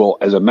say, well,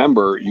 as a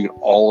member, you get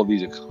all of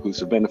these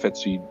exclusive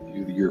benefits, so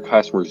your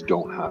customers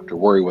don't have to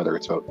worry whether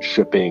it's about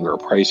shipping or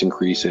price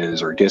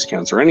increases or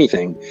discounts or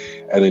anything.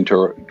 And then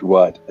to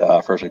what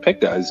Freshly Picked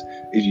does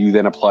is you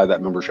then apply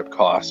that membership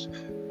cost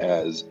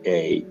as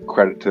a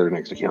credit to their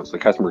next account. So the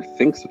customer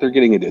thinks that they're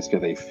getting a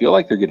discount, they feel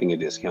like they're getting a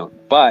discount,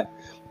 but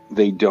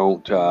they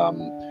don't.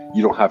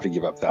 You don't have to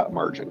give up that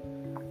margin.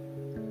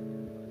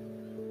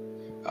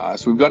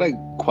 So we've got a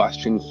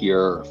question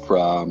here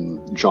from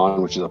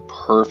John, which is a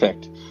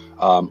perfect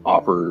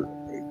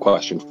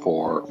question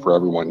for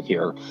everyone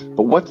here.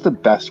 But what's the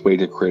best way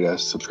to create a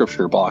subscription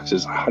or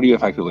boxes? How do you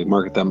effectively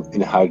market them,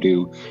 and how do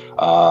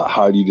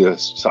you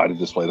decide to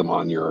display them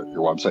on your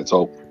website?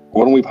 So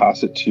why don't we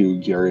pass it to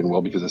Gary and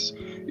Will, because this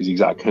is the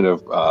exact kind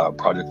of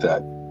project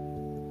that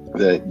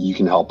you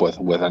can help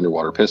with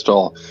Underwater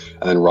Pistol,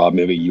 and then Rob,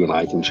 maybe you and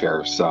I can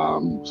share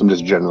some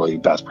just generally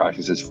best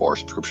practices for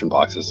subscription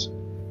boxes.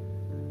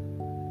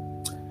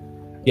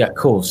 Yeah,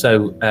 cool.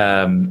 So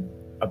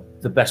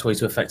the best way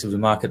to effectively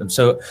market them.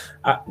 So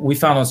we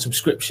found on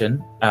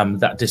subscription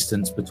that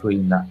distance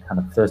between that kind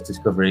of first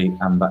discovery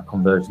and that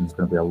conversion is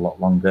going to be a lot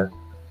longer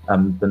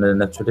than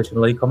in a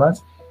traditional e-commerce,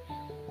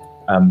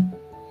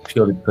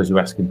 purely because you're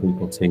asking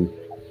people to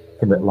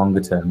commit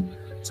longer term.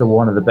 So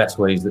one of the best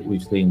ways that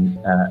we've seen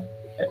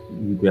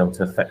you be able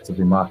to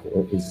effectively market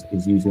it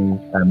is using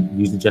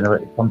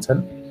user-generated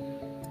content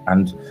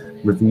and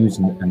reviews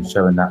and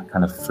showing that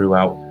kind of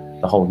throughout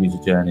the whole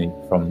user journey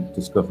from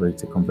discovery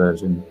to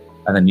conversion,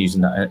 and then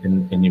using that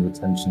in your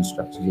retention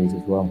strategies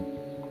as well.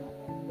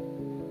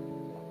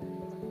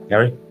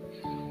 Gary?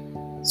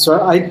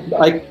 So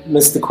I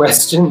missed the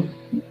question.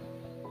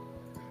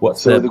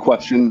 What's the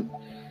question?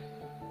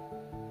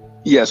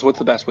 Yeah, so what's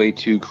the best way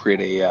to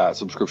create a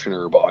subscription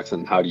or a box,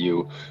 and how do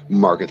you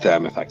market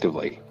them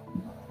effectively?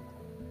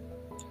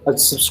 A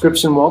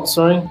subscription what,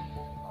 sorry?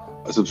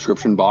 A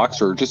subscription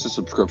box, or just a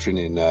subscription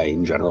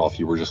in general. If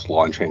you were just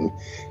launching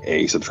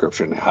a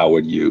subscription, how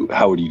would you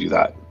do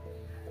that?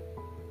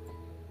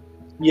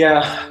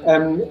 Yeah,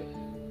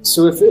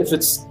 so if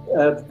it's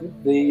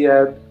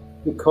the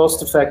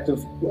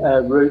cost-effective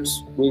route,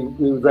 we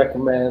would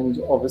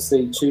recommend,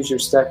 obviously, choose your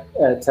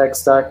tech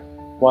stack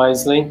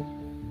wisely.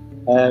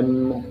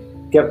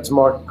 Get it to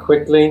market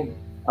quickly,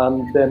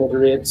 and then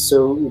iterate.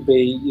 So it would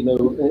be,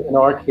 in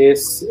our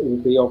case, it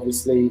would be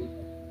obviously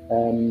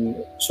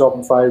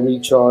Shopify,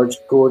 Recharge,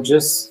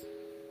 Gorgias,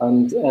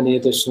 and any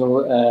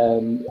additional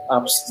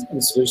apps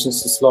and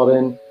solutions to slot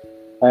in.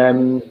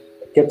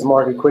 Get to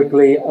market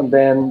quickly, and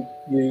then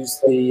use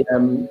the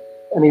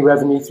any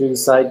revenue through the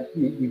site.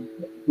 You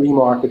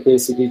remarket,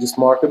 basically, just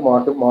market,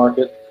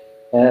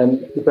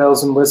 the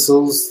bells and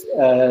whistles,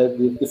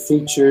 the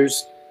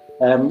features.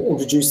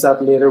 Introduce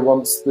that later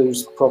once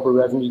there's proper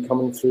revenue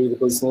coming through the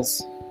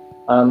business.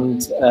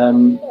 And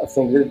I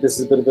think that this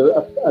is a bit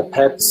of a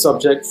pet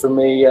subject for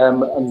me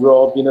and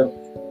Rob.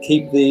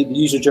 Keep the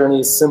user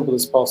journey as simple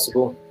as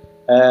possible.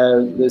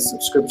 The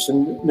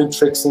subscription, no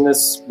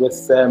tricksiness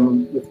with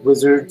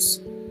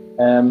wizards.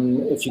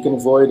 If you can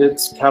avoid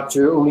it,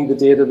 capture only the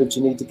data that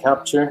you need to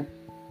capture,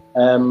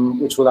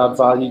 which will add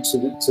value to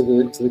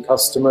the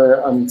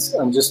customer, and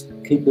just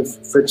keep the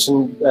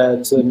friction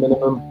to a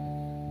minimum.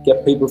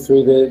 Get people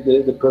through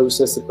the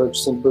process, the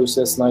purchasing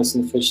process, nice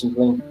and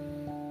efficiently.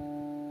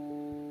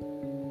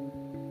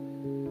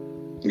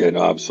 Yeah,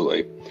 no,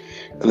 absolutely.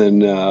 And then,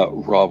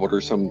 Rob, what are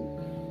some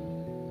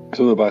of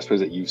the best ways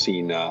that you've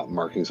seen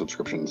marketing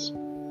subscriptions?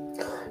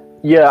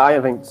 Yeah, I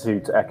think to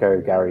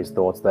echo Gary's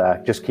thoughts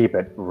there, just keep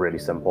it really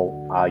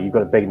simple. You've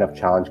got a big enough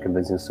challenge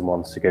convincing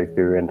someone to go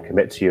through and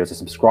commit to you as a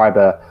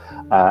subscriber,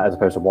 as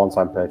opposed to a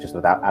one-time purchase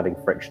without adding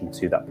friction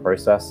to that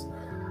process.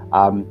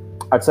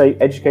 I'd say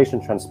education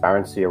and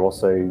transparency are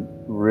also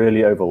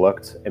really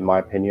overlooked, in my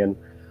opinion.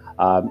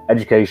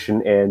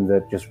 Education in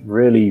the just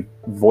really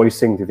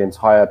voicing through the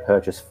entire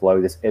purchase flow.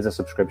 This is a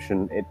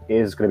subscription. It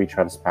is going to be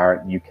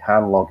transparent. You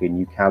can log in,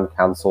 you can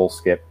cancel,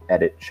 skip,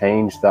 edit,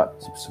 change that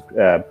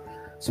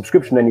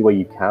subscription any way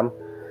you can.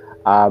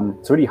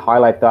 To really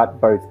highlight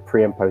that both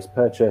pre and post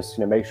purchase,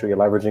 make sure you're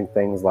leveraging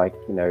things like,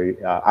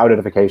 our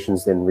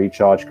notifications in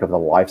Recharge cover the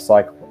life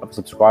cycle of a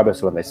subscriber.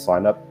 So when they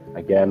sign up,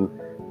 again,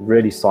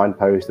 really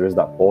signpost, there is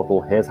that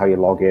portal, here's how you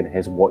log in,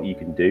 here's what you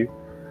can do.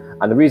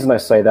 And the reason I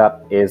say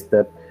that is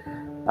that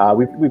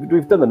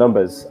We've done the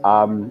numbers.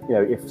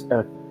 If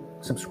a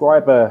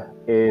subscriber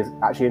is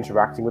actually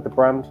interacting with the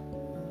brand,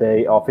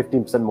 they are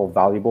 15% more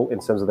valuable in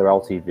terms of their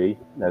LTV.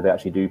 They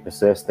actually do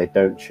persist. They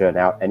don't churn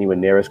out anywhere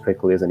near as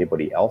quickly as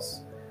anybody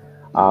else.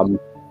 I'd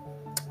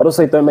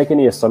also say don't make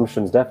any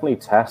assumptions. Definitely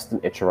test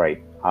and iterate.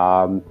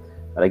 And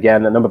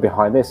again, the number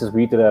behind this is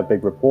we did a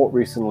big report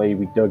recently.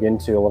 We dug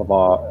into a lot of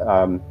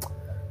our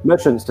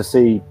merchants to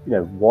see,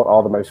 what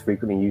are the most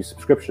frequently used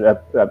subscription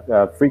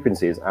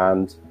frequencies,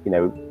 and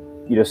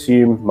you'd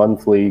assume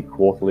monthly,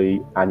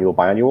 quarterly, annual,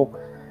 biannual.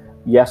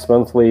 Yes,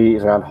 monthly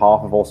is around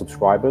half of all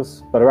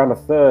subscribers, but around a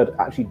third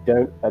actually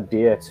don't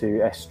adhere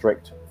to a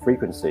strict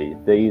frequency.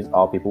 These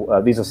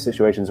are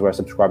situations where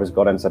subscribers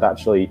got in and said,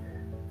 actually,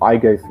 I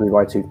go through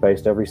my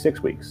toothpaste every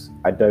 6 weeks.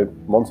 I don't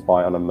want to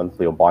buy on a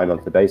monthly or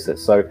bi-monthly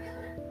basis. So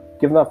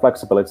give them that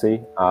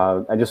flexibility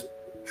and just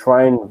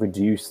try and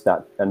reduce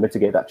that and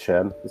mitigate that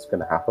churn that's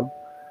going to happen.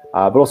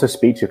 But also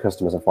speak to your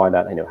customers and find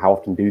out, how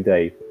often do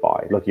they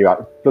buy? Look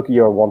at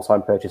your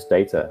one-time purchase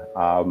data.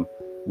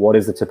 What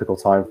is the typical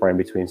time frame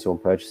between someone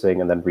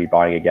purchasing and then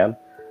rebuying again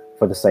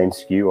for the same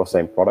SKU or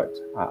same product,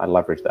 and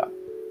leverage that?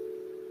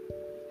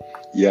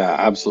 Yeah,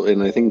 absolutely.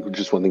 And I think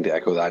just one thing to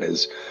echo that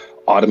is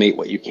automate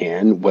what you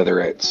can,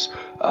 whether it's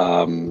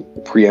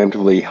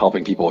preemptively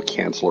helping people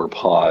cancel or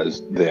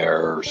pause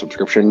their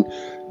subscription.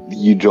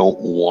 You don't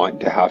want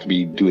to have to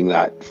be doing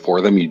that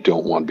for them. You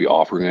don't want to be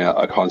offering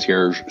a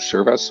concierge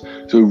service.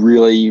 So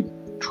really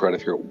try to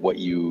figure out what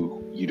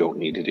you don't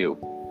need to do.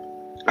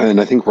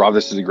 And I think, Rob,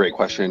 this is a great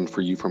question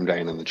for you from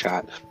Diane in the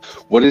chat.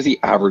 What is the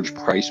average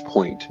price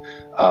point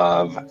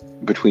of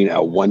between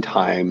a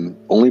one-time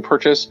only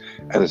purchase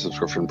and a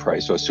subscription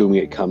price? So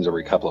assuming it comes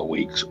every couple of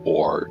weeks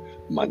or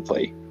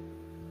monthly.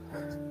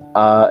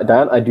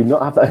 Dan, I do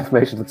not have that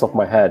information at the top of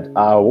my head.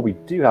 What we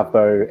do have,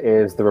 though,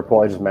 is the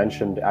report I just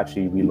mentioned.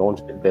 Actually, we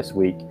launched it this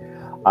week.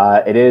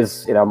 It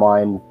is, in our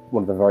mind,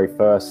 one of the very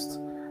first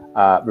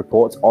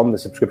reports on the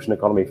subscription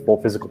economy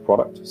for physical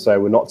product. So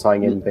we're not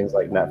tying in things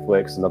like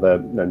Netflix and other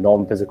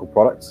non-physical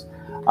products.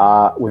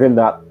 Within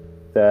that,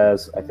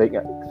 I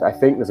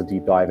think there's a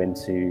deep dive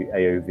into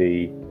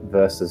AOV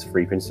versus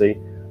frequency.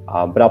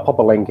 But I'll pop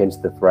a link into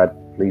the thread.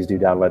 Please do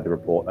download the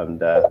report and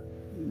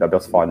you'll be able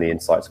to find the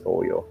insights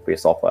for your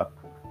software.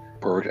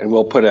 Perfect. And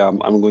we'll put, I'm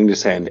going to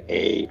send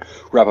a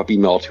wrap-up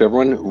email to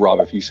everyone. Rob,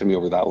 if you send me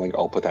over that link,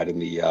 I'll put that in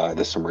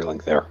the summary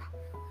link there.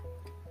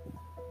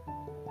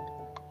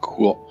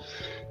 Cool.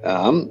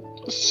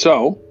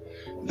 So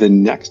the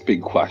next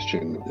big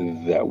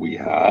question that we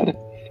had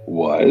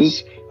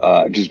was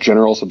just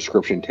general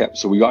subscription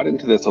tips. So we got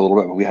into this a little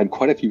bit, but we had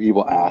quite a few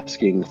people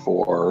asking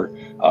for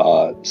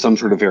some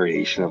sort of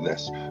variation of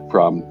this,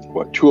 from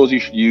what tools you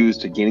should use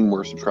to gaining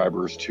more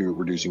subscribers to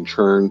reducing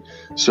churn.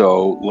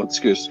 So let's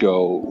just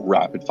go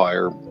rapid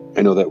fire.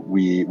 I know that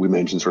we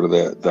mentioned sort of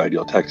the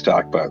ideal tech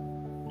stack, but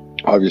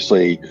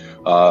obviously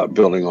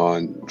building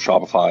on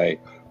Shopify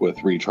with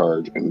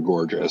Recharge and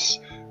Gorgias,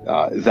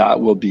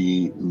 that will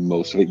be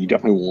most of it. You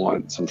definitely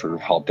want some sort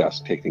of help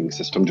desk taking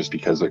system, just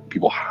because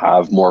people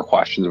have more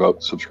questions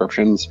about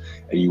subscriptions,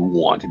 and you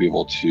want to be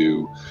able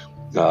to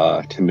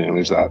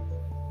manage that.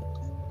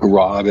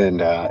 Rob and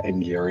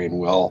Gary and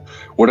Will,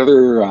 what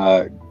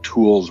other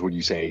tools would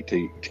you say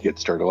to get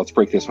started? Let's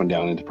break this one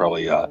down into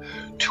probably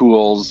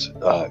tools,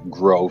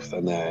 growth,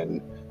 and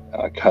then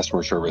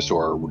customer service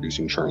or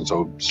reducing churn.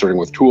 So starting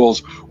with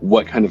tools,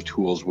 what kind of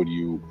tools would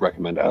you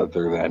recommend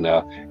other than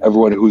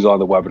everyone who's on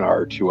the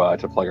webinar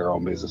to plug our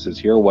own businesses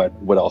here?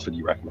 What else would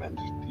you recommend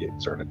to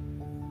get started?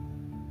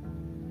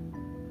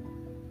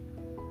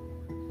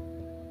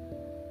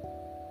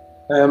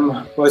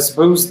 Well, I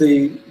suppose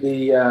the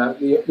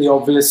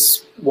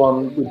obvious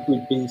one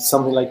would be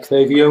something like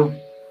Klaviyo,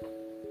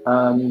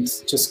 and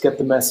just get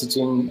the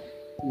messaging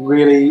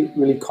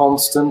really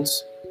constant,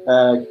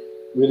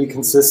 really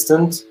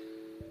consistent,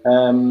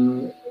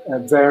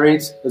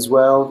 varied as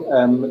well,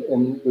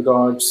 in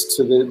regards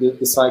to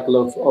the cycle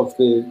of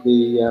the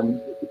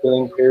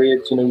billing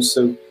period.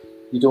 So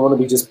you don't want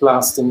to be just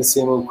blasting the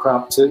same old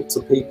crap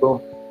to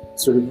people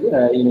sort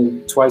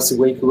of twice a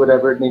week or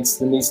whatever.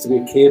 There needs to be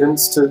a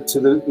cadence to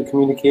the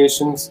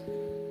communications.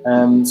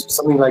 So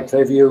something like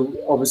Klaviyo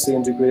obviously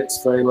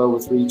integrates very well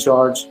with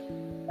Recharge,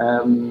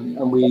 and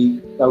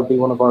that would be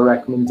one of our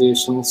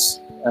recommendations.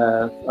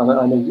 And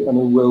I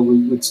know Will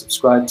would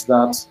subscribe to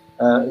that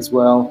as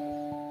well.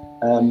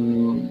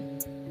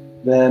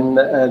 Then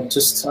I'm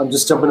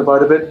just jumping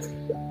about a bit.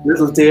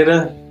 Little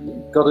data,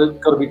 got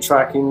to be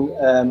tracking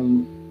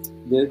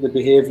the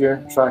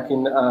behavior,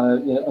 tracking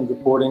and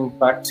reporting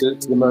back to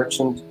the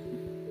merchant,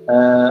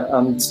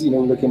 and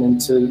looking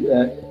into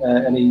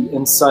any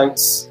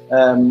insights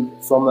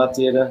from that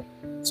data,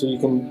 so you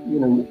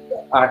can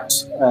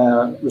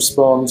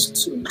respond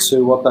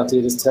to what that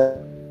data is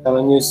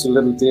telling you. So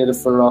little data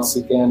for us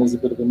again is a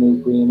bit of a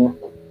no-brainer.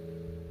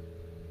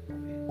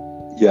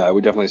 Yeah, I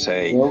would definitely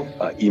say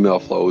email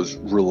flows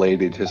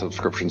related to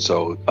subscription.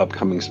 So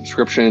upcoming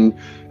subscription,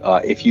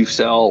 if you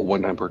sell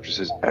one-time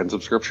purchases and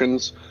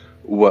subscriptions,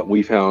 what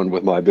we found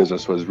with my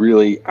business was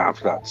really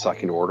after that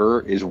second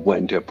order is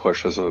when to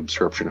push a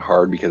subscription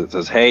hard, because it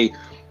says, hey,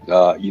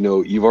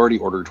 you've already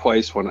ordered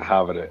twice, want to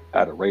have it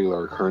at a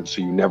regular occurrence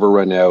so you never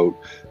run out.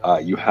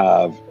 You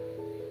have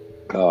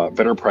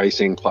better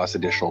pricing plus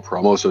additional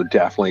promo. So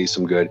definitely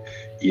some good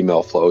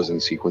email flows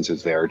and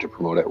sequences there to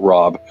promote it.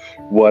 Rob,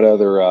 what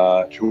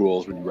other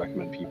tools would you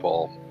recommend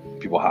people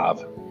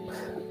have?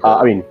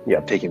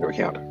 Take into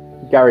account.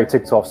 Gary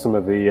ticked off some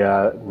of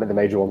the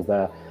major ones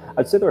there.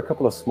 I'd say there are a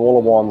couple of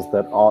smaller ones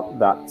that aren't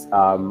that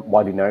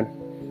widely known.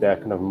 They're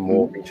kind of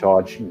more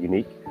Recharge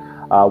unique.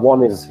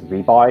 One is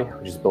Rebuy,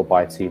 which is built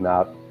by a team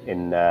out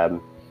in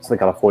Southern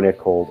California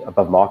called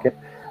Above Market.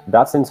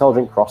 That's an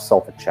intelligent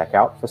cross-sell for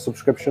checkout for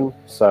subscription.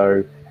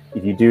 So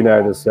if you do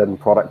know there's certain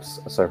products,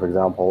 so for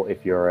example,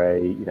 if you're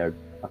a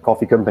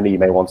coffee company, you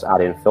may want to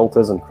add in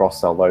filters and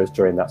cross-sell those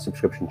during that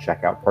subscription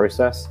checkout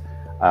process.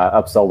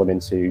 Upsell them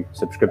into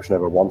subscription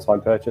over a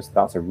one-time purchase.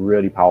 That's a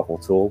really powerful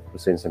tool. We're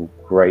seeing some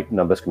great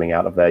numbers coming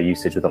out of their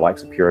usage with the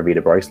likes of Pura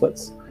Vida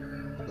bracelets.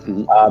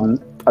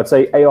 I'd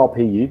say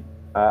ARPU,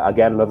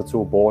 again, another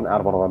tool born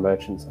out of one of our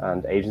merchants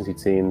and agency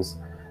teams.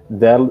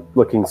 They're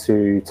looking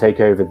to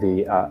take over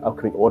the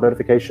upcoming order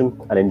notification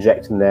and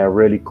inject in there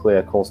really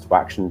clear calls to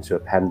action to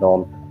append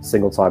on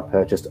single-time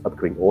purchased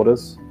upcoming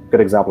orders. A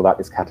good example of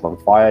that is Kettle on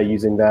Fire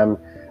using them.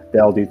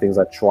 They'll do things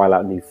like trial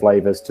out new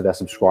flavors to their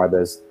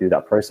subscribers through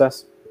that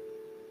process.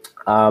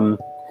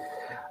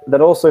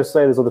 They'd also say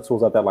there's other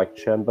tools out there like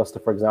Churn Buster,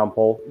 for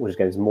example, which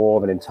again is more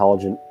of an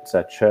intelligent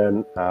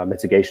churn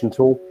mitigation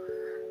tool.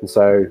 And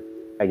so,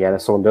 again,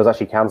 if someone does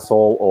actually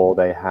cancel or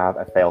they have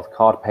a failed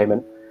card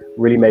payment,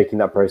 really making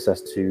that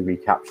process to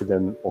recapture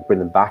them or bring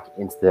them back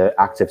into the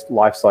active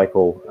life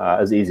cycle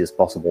as easy as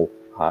possible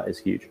is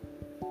huge.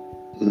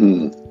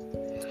 Jump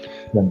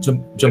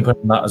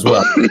on that as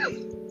well.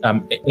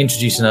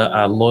 Introducing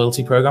a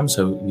loyalty program,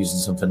 so using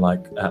something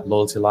like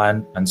Loyalty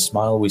Line and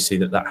Smile, we see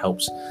that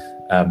helps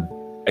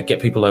get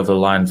people over the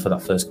line for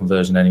that first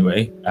conversion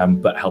anyway,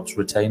 but helps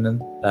retain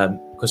them,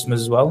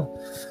 customers as well,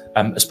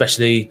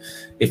 especially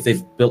if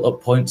they've built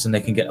up points and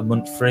they can get a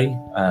month free,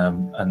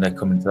 and they're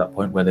coming to that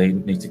point where they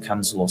need to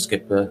cancel or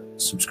skip a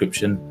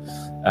subscription.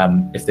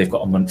 If they've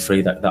got a month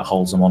free, that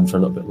holds them on for a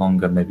little bit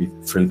longer. Maybe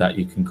through that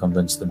you can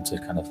convince them to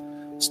kind of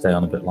stay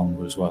on a bit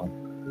longer as well.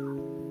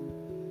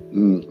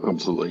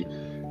 Absolutely.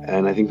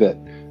 And I think that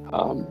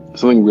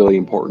something really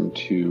important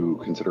to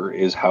consider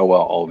is how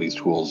well all these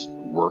tools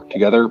work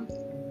together.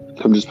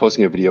 I'm just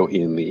posting a video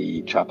in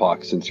the chat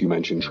box since you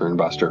mentioned Churn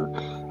Buster.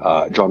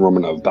 John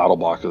Roman of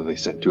BattleBox, they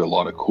sent to a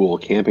lot of cool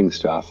camping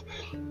stuff.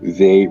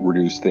 They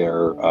reduced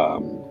their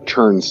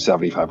churn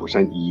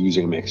 75%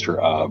 using a mixture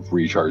of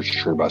Recharge,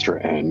 Churn Buster,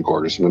 and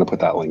Gorgias. I'm going to put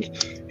that link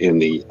in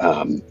the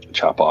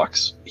chat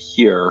box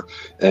here.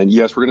 And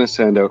yes, we're going to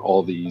send out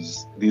all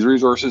these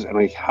resources, and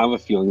I have a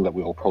feeling that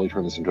we will probably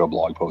turn this into a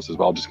blog post as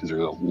well, just because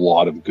there's a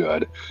lot of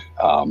good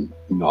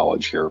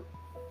knowledge here.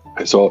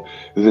 So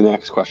the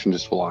next question,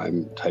 just while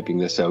I'm typing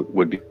this out,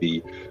 would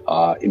be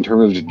in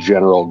terms of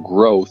general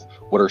growth,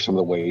 what are some of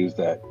the ways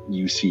that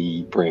you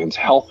see brands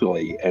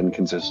healthily and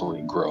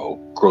consistently grow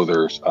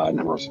their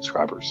number of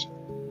subscribers?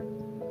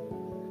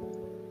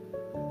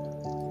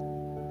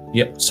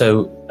 Yep.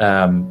 So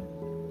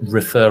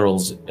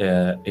referrals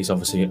is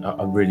obviously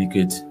a really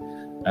good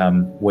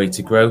way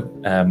to grow.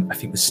 I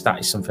think the stat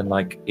is something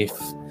like if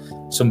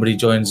somebody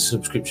joins a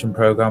subscription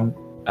program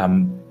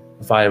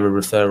via a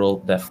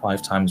referral, they're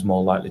 5 times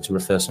more likely to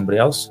refer somebody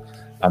else.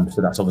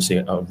 So that's obviously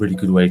a really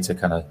good way to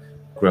kind of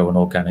grow an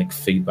organic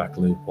feedback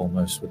loop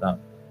almost with that.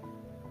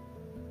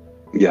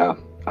 Yeah,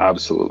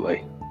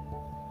 absolutely.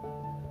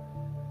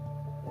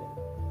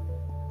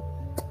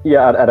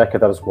 Yeah, I'd echo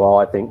that as well.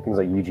 I think things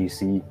like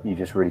UGC, you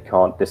just really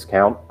can't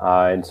discount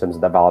in terms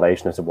of the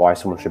validation as to why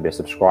someone should be a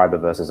subscriber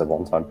versus a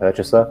one-time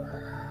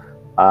purchaser.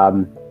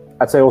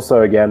 I'd say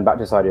also, again, back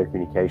to this idea of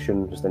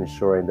communication, just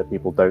ensuring that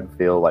people don't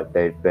feel like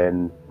they've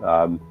been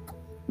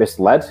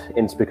misled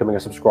into becoming a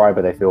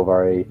subscriber. They feel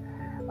very,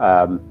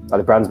 like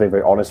the brand's being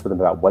very honest with them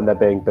about when they're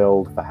being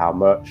billed, for how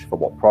much, for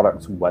what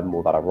products, when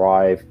will that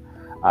arrive,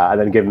 and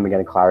then give them,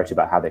 again, clarity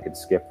about how they can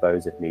skip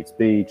those if needs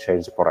be,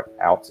 change the product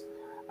out.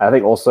 And I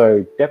think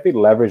also definitely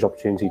leverage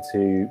opportunity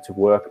to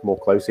work more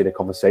closely in a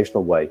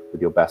conversational way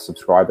with your best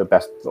subscriber,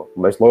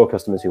 most loyal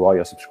customers who are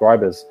your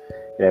subscribers.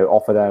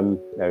 Offer them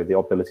the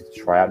ability to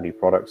try out new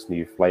products,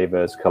 new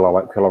flavors,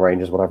 color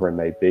ranges, whatever it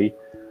may be.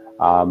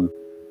 And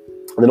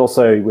then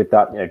also with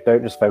that,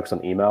 don't just focus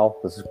on email.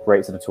 There's a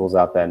great set of tools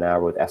out there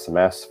now with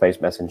SMS, Face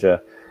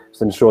Messenger,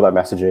 to ensure that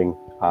messaging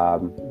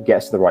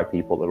gets to the right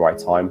people at the right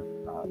time,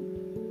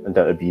 and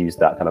don't abuse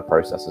that kind of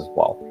process as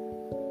well.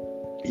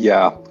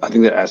 Yeah, I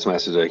think that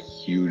SMS is a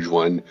huge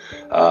one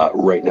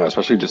right now,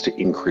 especially just to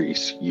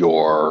increase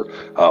your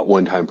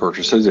one-time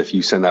purchases. If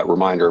you send that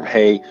reminder of,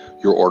 hey,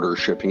 your order is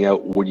shipping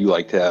out, would you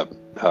like to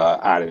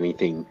add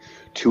anything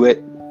to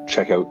it?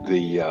 Check out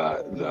the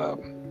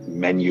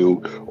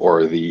menu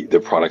or the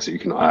products that you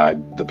can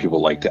add that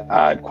people like to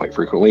add quite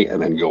frequently,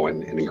 and then go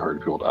in and encourage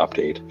people to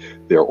update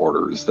their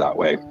orders that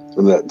way.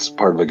 And that's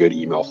part of a good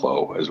email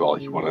flow as well.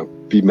 You want to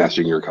be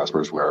messaging your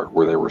customers where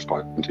they're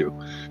responding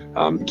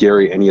to.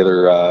 Gary, any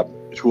other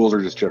tools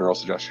or just general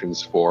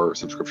suggestions for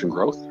subscription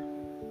growth?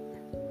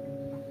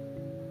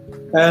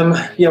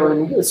 Yeah, I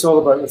mean, it's all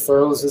about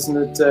referrals, isn't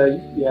it?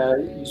 Yeah,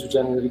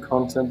 user-generated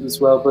content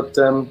as well. But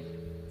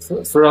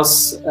for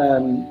us,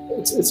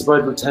 it's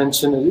about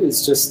retention.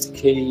 It's just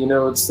key. You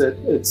know, it's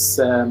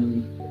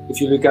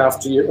if you look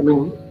after your. I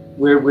mean,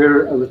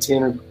 we're a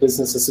retainer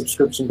business, a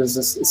subscription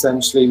business.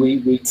 Essentially,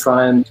 we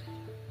try and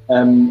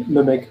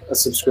mimic a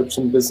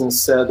subscription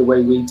business the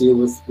way we deal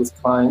with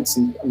clients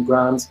and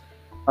brands,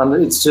 and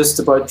it's just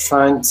about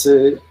trying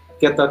to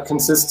get that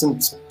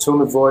consistent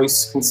tone of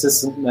voice,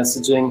 consistent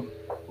messaging.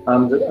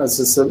 And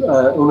as an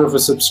owner of a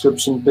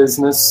subscription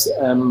business,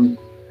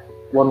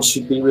 one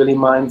should be really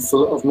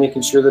mindful of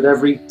making sure that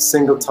every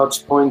single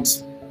touch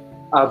point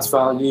adds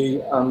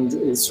value and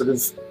is sort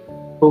of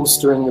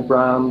bolstering the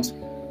brand.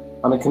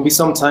 And it can be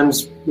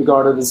sometimes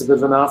regarded as a bit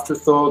of an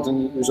afterthought,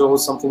 and there's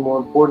always something more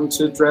important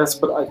to address.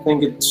 But I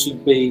think it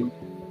should be,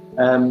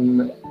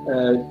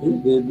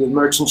 the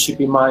merchant should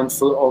be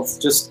mindful of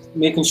just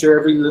making sure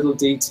every little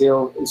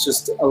detail is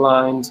just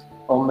aligned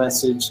on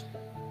message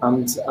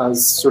and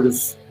as sort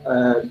of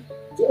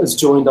as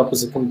joined up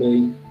as it can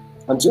be.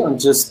 And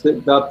just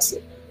that,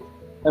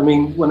 I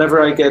mean,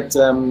 whenever I get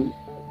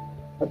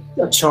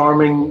a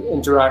charming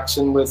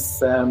interaction with,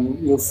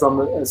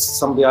 from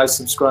somebody I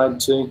subscribe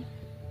to,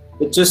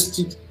 it's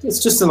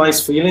just a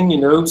nice feeling, you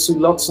know. So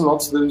lots and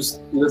lots of those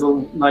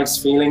little nice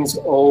feelings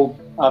all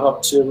add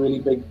up to a really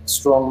big,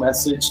 strong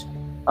message,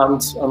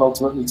 and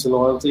ultimately to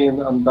loyalty, and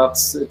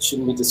it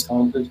shouldn't be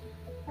discounted.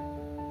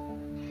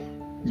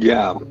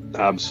 Yeah,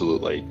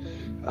 absolutely.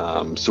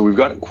 So we've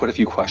got quite a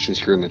few questions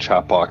here in the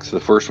chat box. The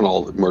first one,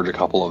 I'll merge a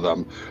couple of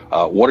them.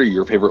 What are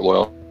your favorite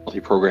loyalty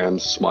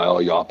programs? Smile,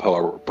 Yotpo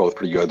are both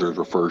pretty good. There's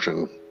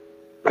Reversion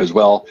as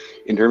well.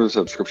 In terms of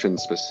subscription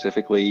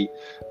specifically,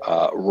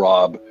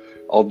 Rob,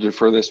 I'll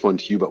defer this one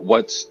to you, but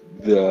what's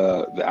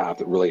the app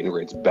that really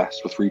integrates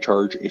best with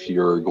Recharge if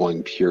you're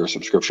going pure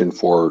subscription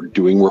for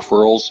doing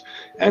referrals?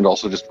 And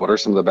also just what are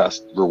some of the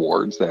best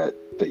rewards that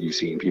you've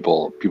seen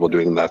people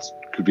doing? That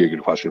could be a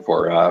good question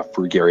for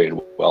Gary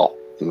and Will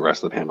and the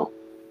rest of the panel.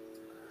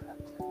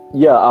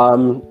 Yeah,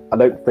 I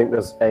don't think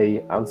there's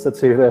a answer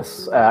to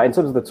this. In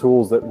terms of the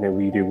tools that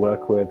we do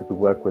work with, we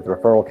work with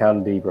Referral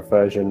Candy,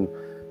 Reversion,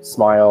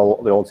 Smile,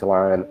 Loyalty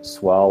Line,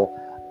 Swell.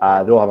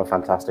 They all have a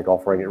fantastic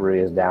offering. It really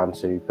is down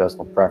to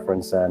personal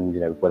preference and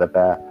whether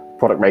their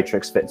product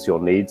matrix fits your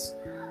needs.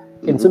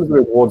 In terms of the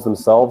rewards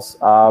themselves,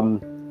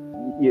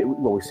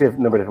 we see a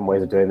number of different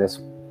ways of doing this.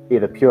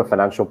 Either pure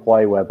financial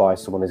play, whereby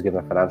someone is given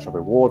a financial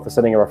reward for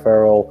sending a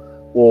referral,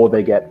 or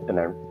they get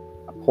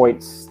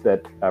points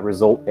that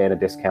result in a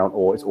discount,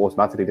 or it's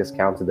automatically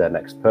discounted their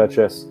next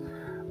purchase,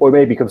 or it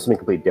may become something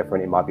completely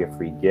different. It might be a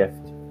free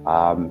gift.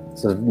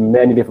 So there's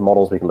many different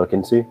models we can look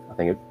into. I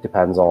think it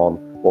depends on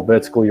what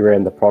vertical you're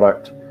in, the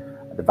product,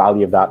 the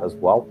value of that as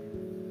well.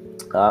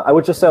 I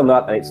would just say on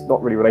that, and it's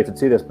not really related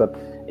to this, but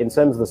in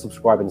terms of the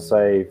subscribe and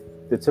save,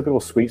 the typical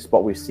sweet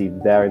spot we see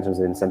there in terms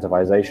of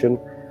incentivization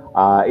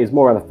is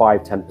more around the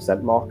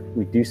 5-10% mark.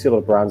 We do see a lot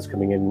of brands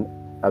coming in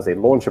as they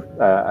launch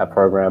a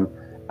program,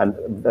 and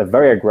they're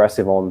very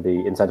aggressive on the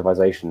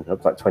incentivization. It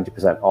looks like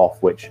 20%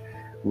 off, which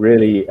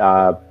really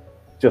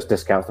just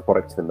discounts the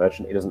product to the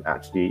merchant. It doesn't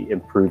actually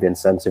improve the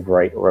incentive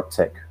rate or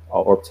uptake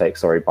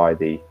by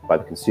the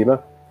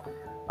consumer.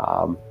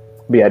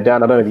 But yeah,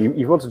 Dan, I don't know if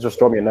you want to just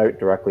drop me a note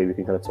directly. We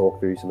can kind of talk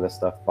through some of this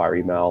stuff via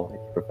email if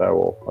you prefer,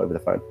 or over the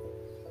phone.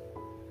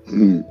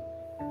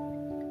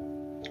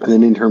 And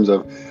then in terms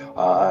of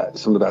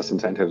some of the best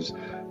incentives,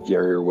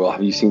 Gary or Will,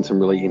 have you seen some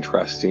really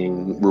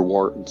interesting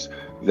rewards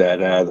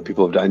that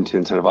people have done to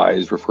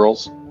incentivize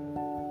referrals?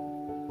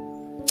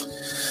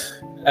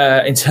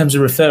 In terms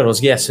of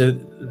referrals, yeah. So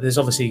there's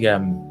obviously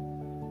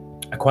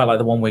I quite like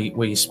the one where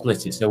you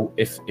split it. So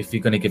if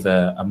you're going to give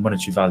a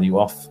monetary value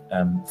off,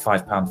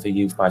 £5 for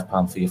you,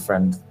 £5 for your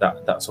friend,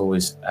 that's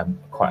always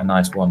quite a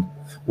nice one.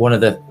 One of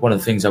the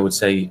things I would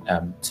say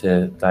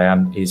to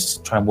Diane is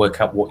try and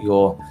work out what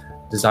your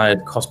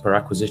desired cost per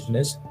acquisition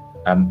is,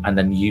 and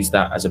then use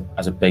that as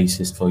a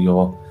basis for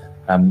your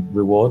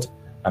reward.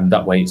 And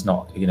that way, it's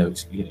not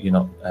you're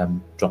not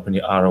dropping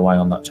your ROI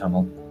on that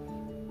channel.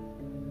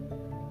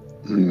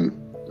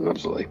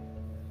 Absolutely.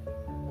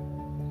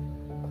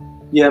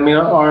 Yeah, I mean,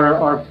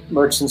 our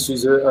merchants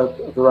use a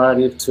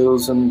variety of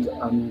tools and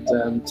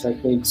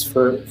techniques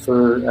for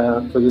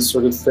this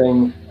sort of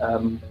thing.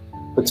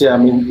 But yeah, I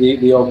mean,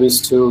 the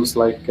obvious tools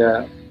like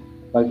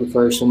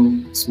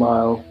Reversion,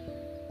 Smile,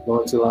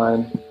 Loyalty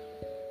Line,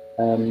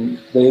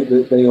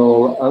 they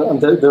all, and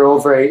they're all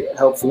very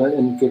helpful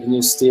in giving you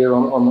a steer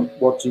on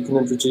what you can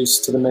introduce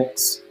to the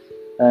mix,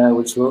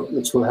 which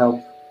will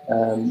help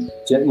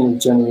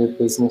generate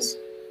business.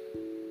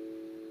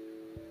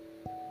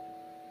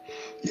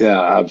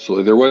 Yeah,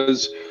 absolutely. There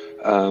was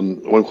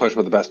one question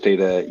about the best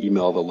data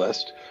email the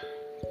list.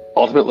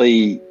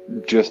 Ultimately,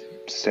 just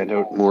send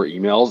out more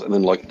emails and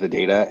then look at the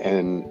data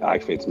and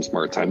activate some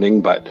smart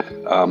sending. But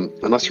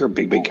unless you're a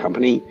big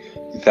company,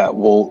 that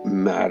won't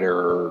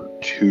matter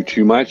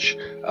too much.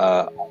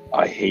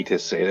 I hate to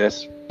say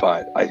this,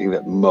 but I think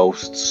that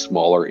most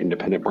smaller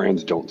independent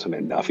brands don't send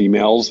enough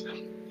emails.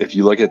 If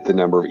you look at the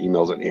number of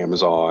emails that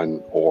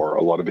Amazon or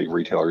a lot of big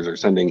retailers are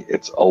sending,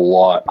 it's a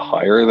lot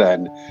higher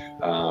than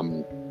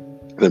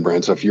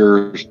brands. So if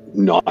you're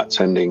not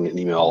sending an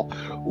email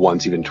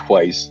once, even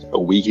twice a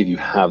week, if you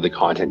have the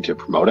content to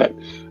promote it,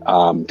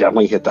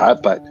 definitely hit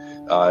that. But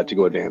to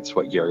go advance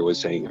what Gary was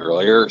saying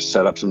earlier,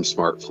 set up some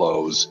smart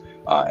flows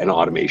and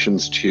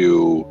automations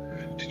to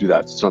do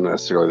that. It's not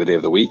necessarily the day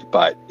of the week,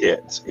 but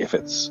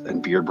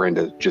and Beard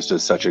Brand just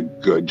does such a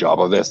good job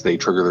of this. They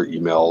trigger their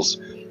emails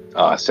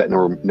set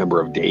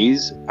number of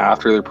days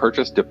after their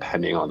purchase,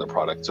 depending on the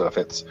product. So if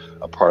it's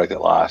a product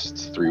that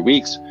lasts 3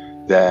 weeks,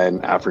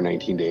 then after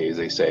 19 days,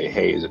 they say,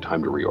 hey, is it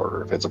time to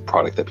reorder? If it's a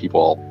product that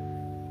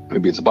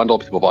maybe it's a bundle,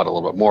 people bought a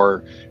little bit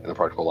more, and the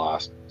product will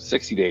last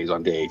 60 days,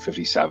 on day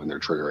 57, they're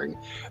triggering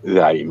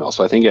that email.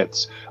 So I think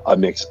it's a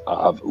mix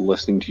of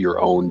listening to your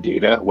own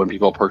data when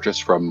people purchase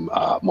from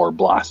more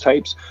blast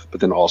types, but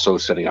then also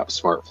setting up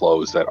smart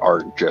flows that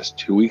aren't just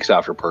 2 weeks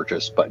after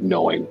purchase, but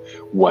knowing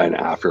when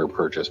after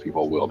purchase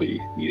people will be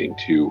needing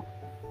to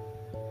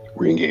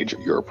re-engage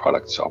your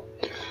product. So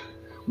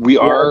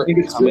I think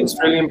it's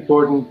really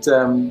important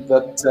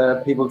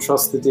that people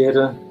trust the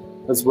data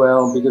as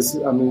well, because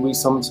we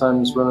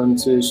sometimes run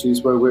into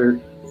issues where we're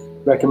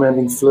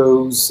recommending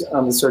flows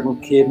and a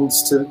certain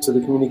cadence to the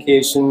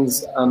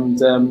communications, and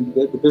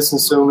the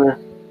business owner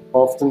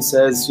often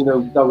says,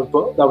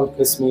 that would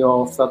piss me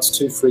off, that's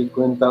too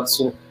frequent,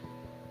 that's,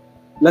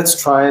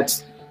 let's try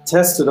it,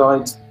 test it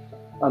out,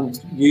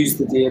 and use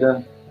the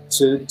data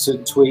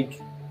to tweak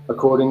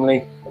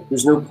accordingly.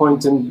 There's no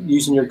point in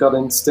using your gut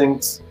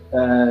instinct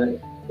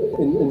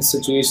in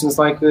situations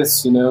like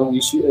this.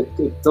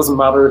 It doesn't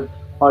matter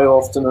how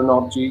often or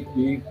not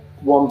you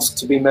want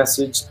to be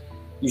messaged.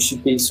 You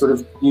should be sort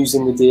of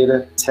using the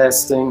data,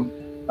 testing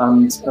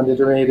and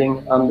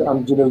iterating,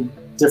 and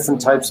different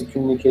types of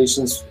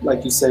communications,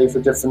 like you say, for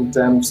different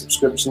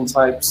subscription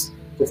types,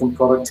 different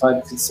product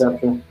types,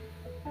 etc.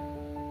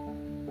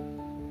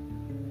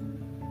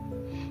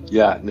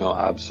 Yeah, no,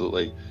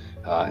 absolutely.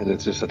 And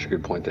it's just such a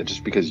good point that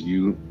just because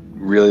you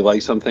really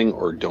like something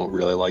or don't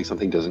really like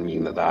something doesn't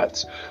mean that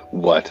that's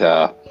what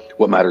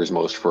matters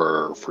most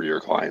for your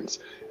clients.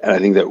 And I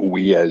think that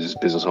we as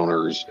business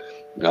owners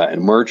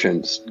and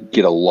merchants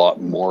get a lot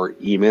more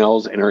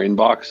emails in our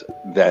inbox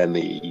than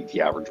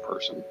the average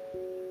person.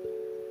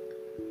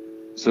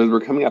 So as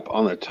we're coming up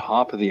on the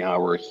top of the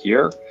hour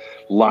here,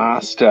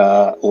 last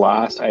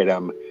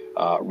item,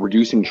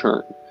 reducing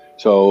churn.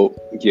 So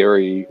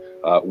Gary,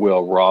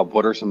 Will, Rob,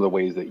 what are some of the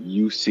ways that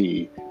you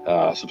see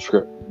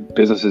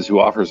businesses who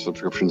offer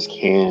subscriptions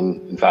can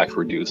in fact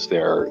reduce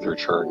their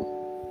churn?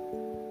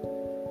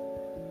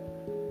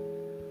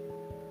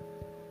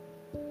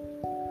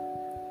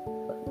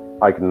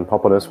 I can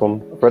hop on this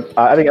one. But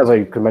I think, as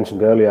I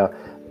mentioned earlier,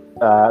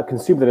 a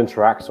consumer that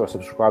interacts or a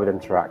subscriber that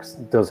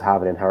interacts does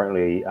have an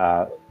inherently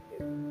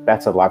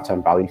better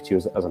lifetime value to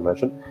you as a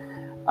merchant.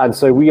 And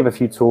so we have a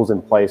few tools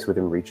in place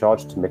within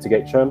Recharge to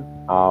mitigate churn.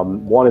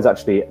 One is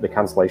actually the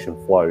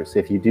cancellation flow. So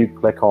if you do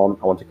click on,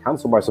 I want to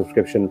cancel my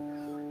subscription,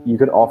 you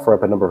can offer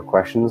up a number of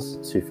questions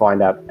to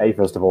find out,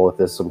 first of all, if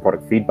there's some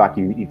product feedback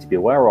you need to be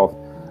aware of,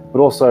 but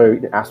also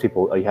ask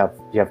people, do you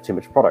have too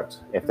much product?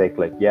 If they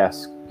click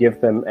yes, give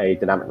them a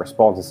dynamic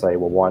response and say,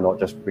 well, why not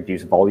just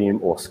reduce volume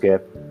or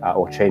skip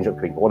or change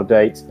upcoming order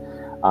dates?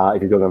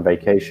 If you're going on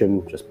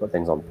vacation, just put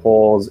things on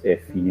pause.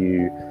 If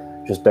you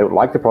just don't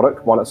like the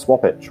product, why not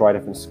swap it? Try a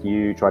different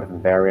SKU, try a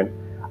different variant.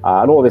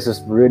 And all of this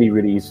is really,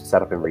 really easy to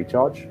set up in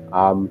Recharge.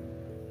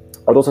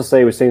 I'd also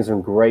say we're seeing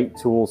some great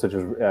tools such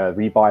as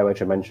Rebuy,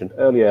 which I mentioned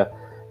earlier.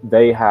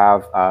 They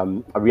have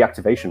a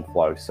reactivation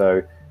flow.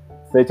 So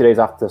 30 days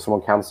after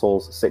someone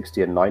cancels,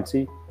 60 and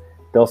 90,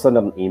 they'll send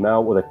out an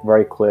email with a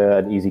very clear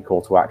and easy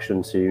call to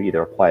action to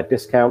either apply a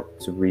discount,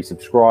 to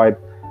resubscribe.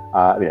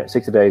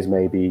 60 days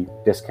maybe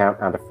discount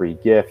and a free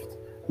gift.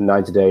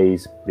 90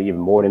 days, even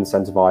more an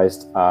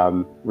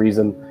incentivized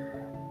reason.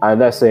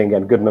 And they're seeing,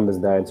 again, good numbers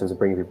there in terms of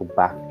bringing people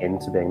back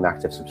into being an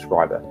active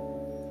subscriber.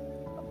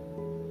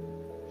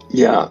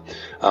 Yeah.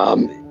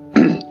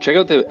 Check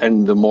out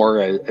the more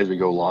as we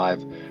go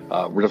live,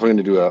 we're definitely going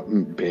to do a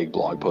big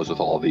blog post with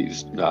all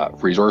these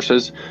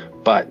resources,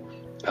 but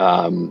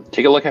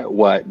take a look at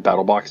what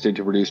BattleBox did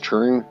to reduce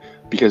churn,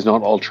 because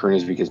not all churn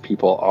is because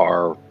people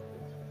are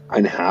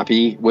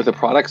unhappy with the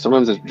product.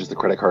 Sometimes it's just the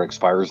credit card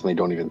expires and they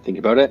don't even think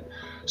about it.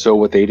 So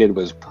what they did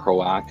was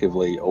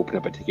proactively open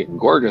up a ticket in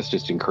Gorgias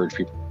just to encourage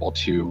people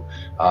to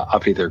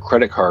update their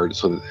credit card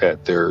so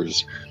that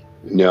there's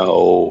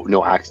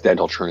no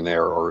accidental churn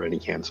there or any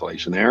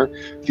cancellation there.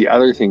 The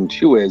other thing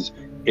too is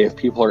if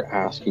people are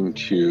asking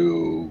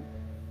to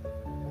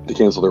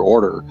cancel their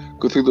order,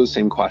 go through those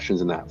same questions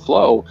in that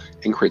flow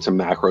and create some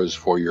macros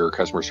for your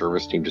customer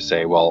service team to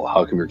say, well,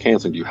 how come you're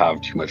canceling? Do you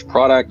have too much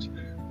product?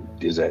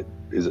 Is it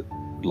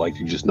like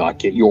to just not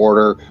get your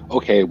order,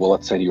 okay, well,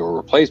 let's send you a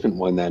replacement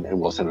one then, and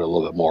we'll send it a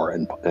little bit more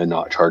and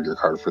not charge your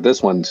card for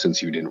this one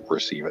since you didn't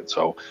receive it.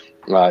 So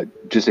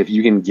just if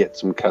you can get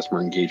some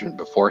customer engagement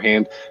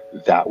beforehand,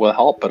 that will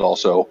help, but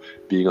also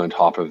being on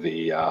top of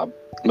the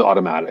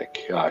automatic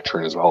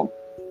churn as well.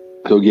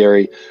 So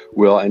Gary,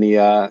 Will,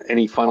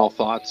 any final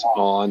thoughts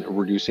on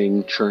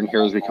reducing churn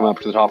here as we come up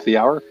to the top of the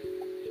hour?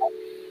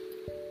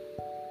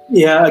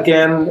 Yeah,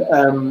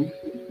 again,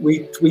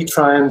 we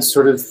try and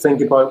sort of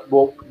think about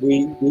what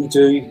we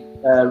do,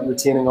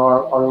 retaining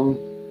our own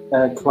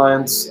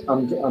clients,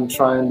 and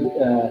try and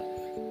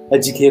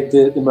educate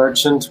the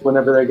merchant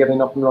whenever they're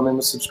getting up and running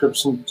the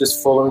subscription,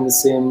 just following the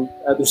same.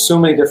 There's so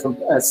many different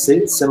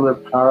similar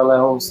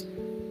parallels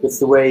with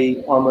the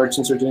way our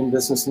merchants are doing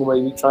business and the way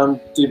we try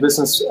and do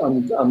business,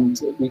 and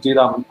we do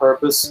that on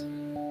purpose.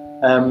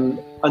 And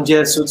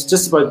yeah, so it's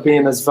just about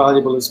being as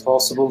valuable as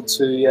possible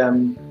to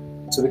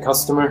the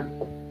customer,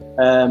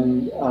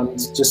 and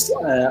just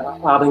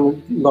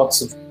adding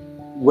lots of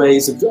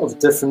ways of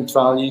different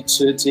value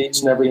to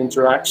each and every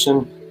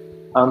interaction,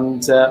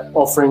 and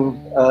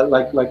offering,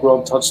 like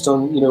Rob touched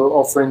on,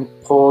 offering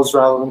pause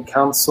rather than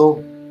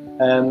cancel.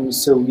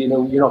 So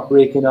you're not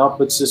breaking up;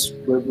 it's just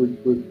we're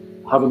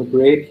having a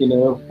break.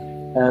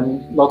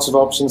 Lots of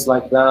options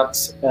like that.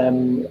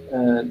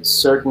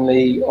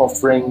 Certainly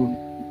offering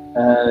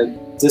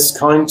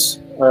discount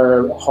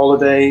or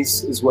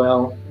holidays as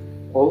well.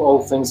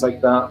 All things like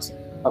that,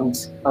 and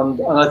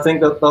I think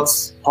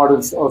that's part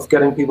of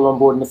getting people on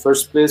board in the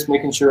first place,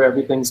 making sure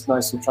everything's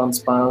nice and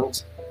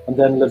transparent, and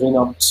then living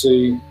up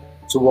to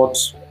what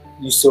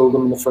you sold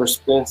them in the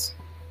first place.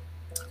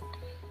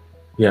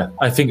 Yeah,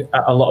 I think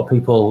a lot of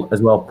people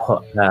as well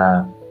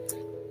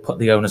put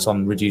the onus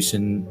on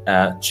reducing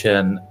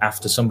churn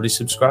after somebody's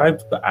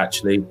subscribed, but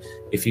actually,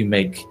 if you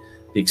make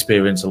the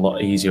experience a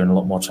lot easier and a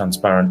lot more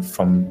transparent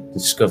from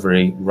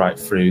discovery right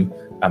through,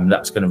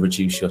 that's going to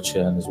reduce your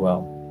churn as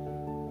well.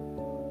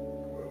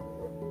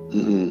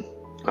 Mm-hmm.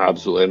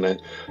 Absolutely. And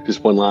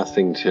just one last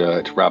thing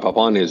to wrap up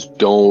on is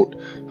don't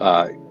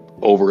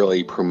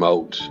overly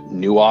promote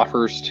new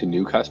offers to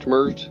new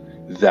customers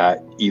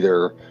that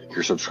either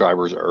your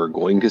subscribers are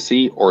going to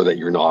see or that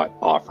you're not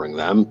offering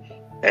them.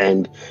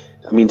 And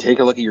I mean, take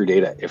a look at your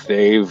data. If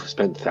they've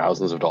spent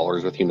thousands of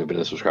dollars with you and have been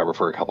a subscriber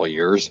for a couple of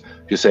years,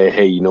 just say,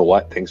 hey, you know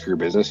what? Thanks for your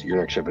business. Your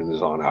next shipment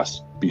is on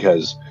us,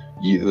 because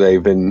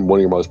they've been one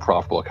of your most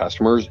profitable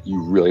customers.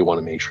 You really want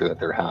to make sure that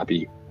they're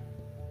happy.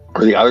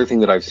 Or the other thing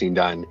that I've seen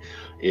done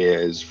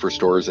is for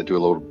stores that do a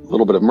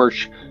little bit of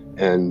merch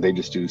and they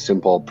just do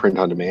simple print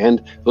on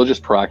demand, they'll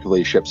just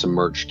proactively ship some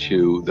merch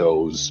to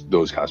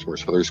those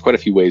customers. So there's quite a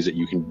few ways that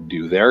you can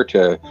do there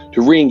to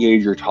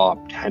re-engage your top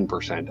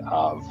 10%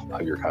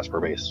 of your customer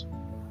base.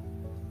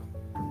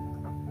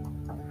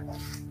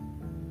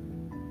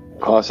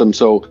 Awesome.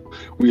 So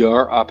we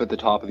are up at the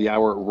top of the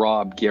hour.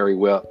 Rob, Gary,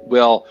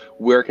 Will,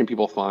 where can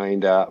people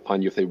find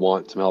you if they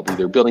want some help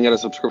either building out a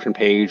subscription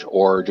page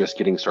or just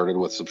getting started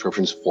with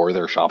subscriptions for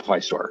their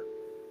Shopify store?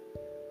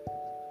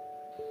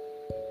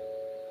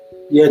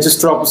 Yeah,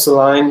 just drop us a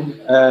line,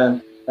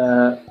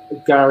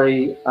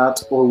 Gary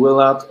at or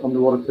Will at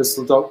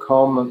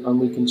underwaterpistol.com, and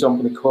we can jump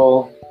on a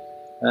call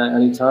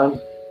anytime.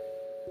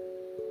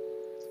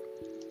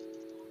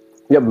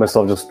 Yep,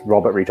 myself, just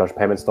Rob at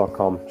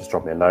rechargepayments.com. Just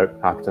drop me a note.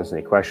 Happy to answer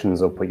any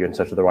questions or put you in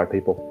touch with the right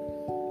people.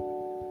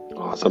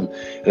 Awesome.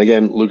 And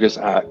again, Lucas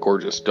at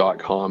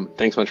gorgias.com.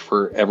 Thanks so much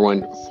for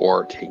everyone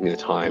for taking the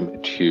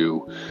time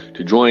to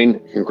join.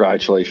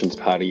 Congratulations,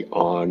 Patty,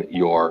 on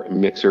your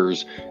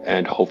mixers.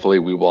 And hopefully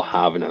we will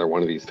have another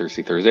one of these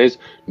Thirsty Thursdays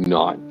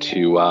not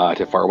too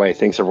far away.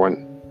 Thanks,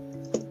 everyone.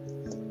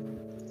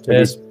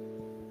 Cheers.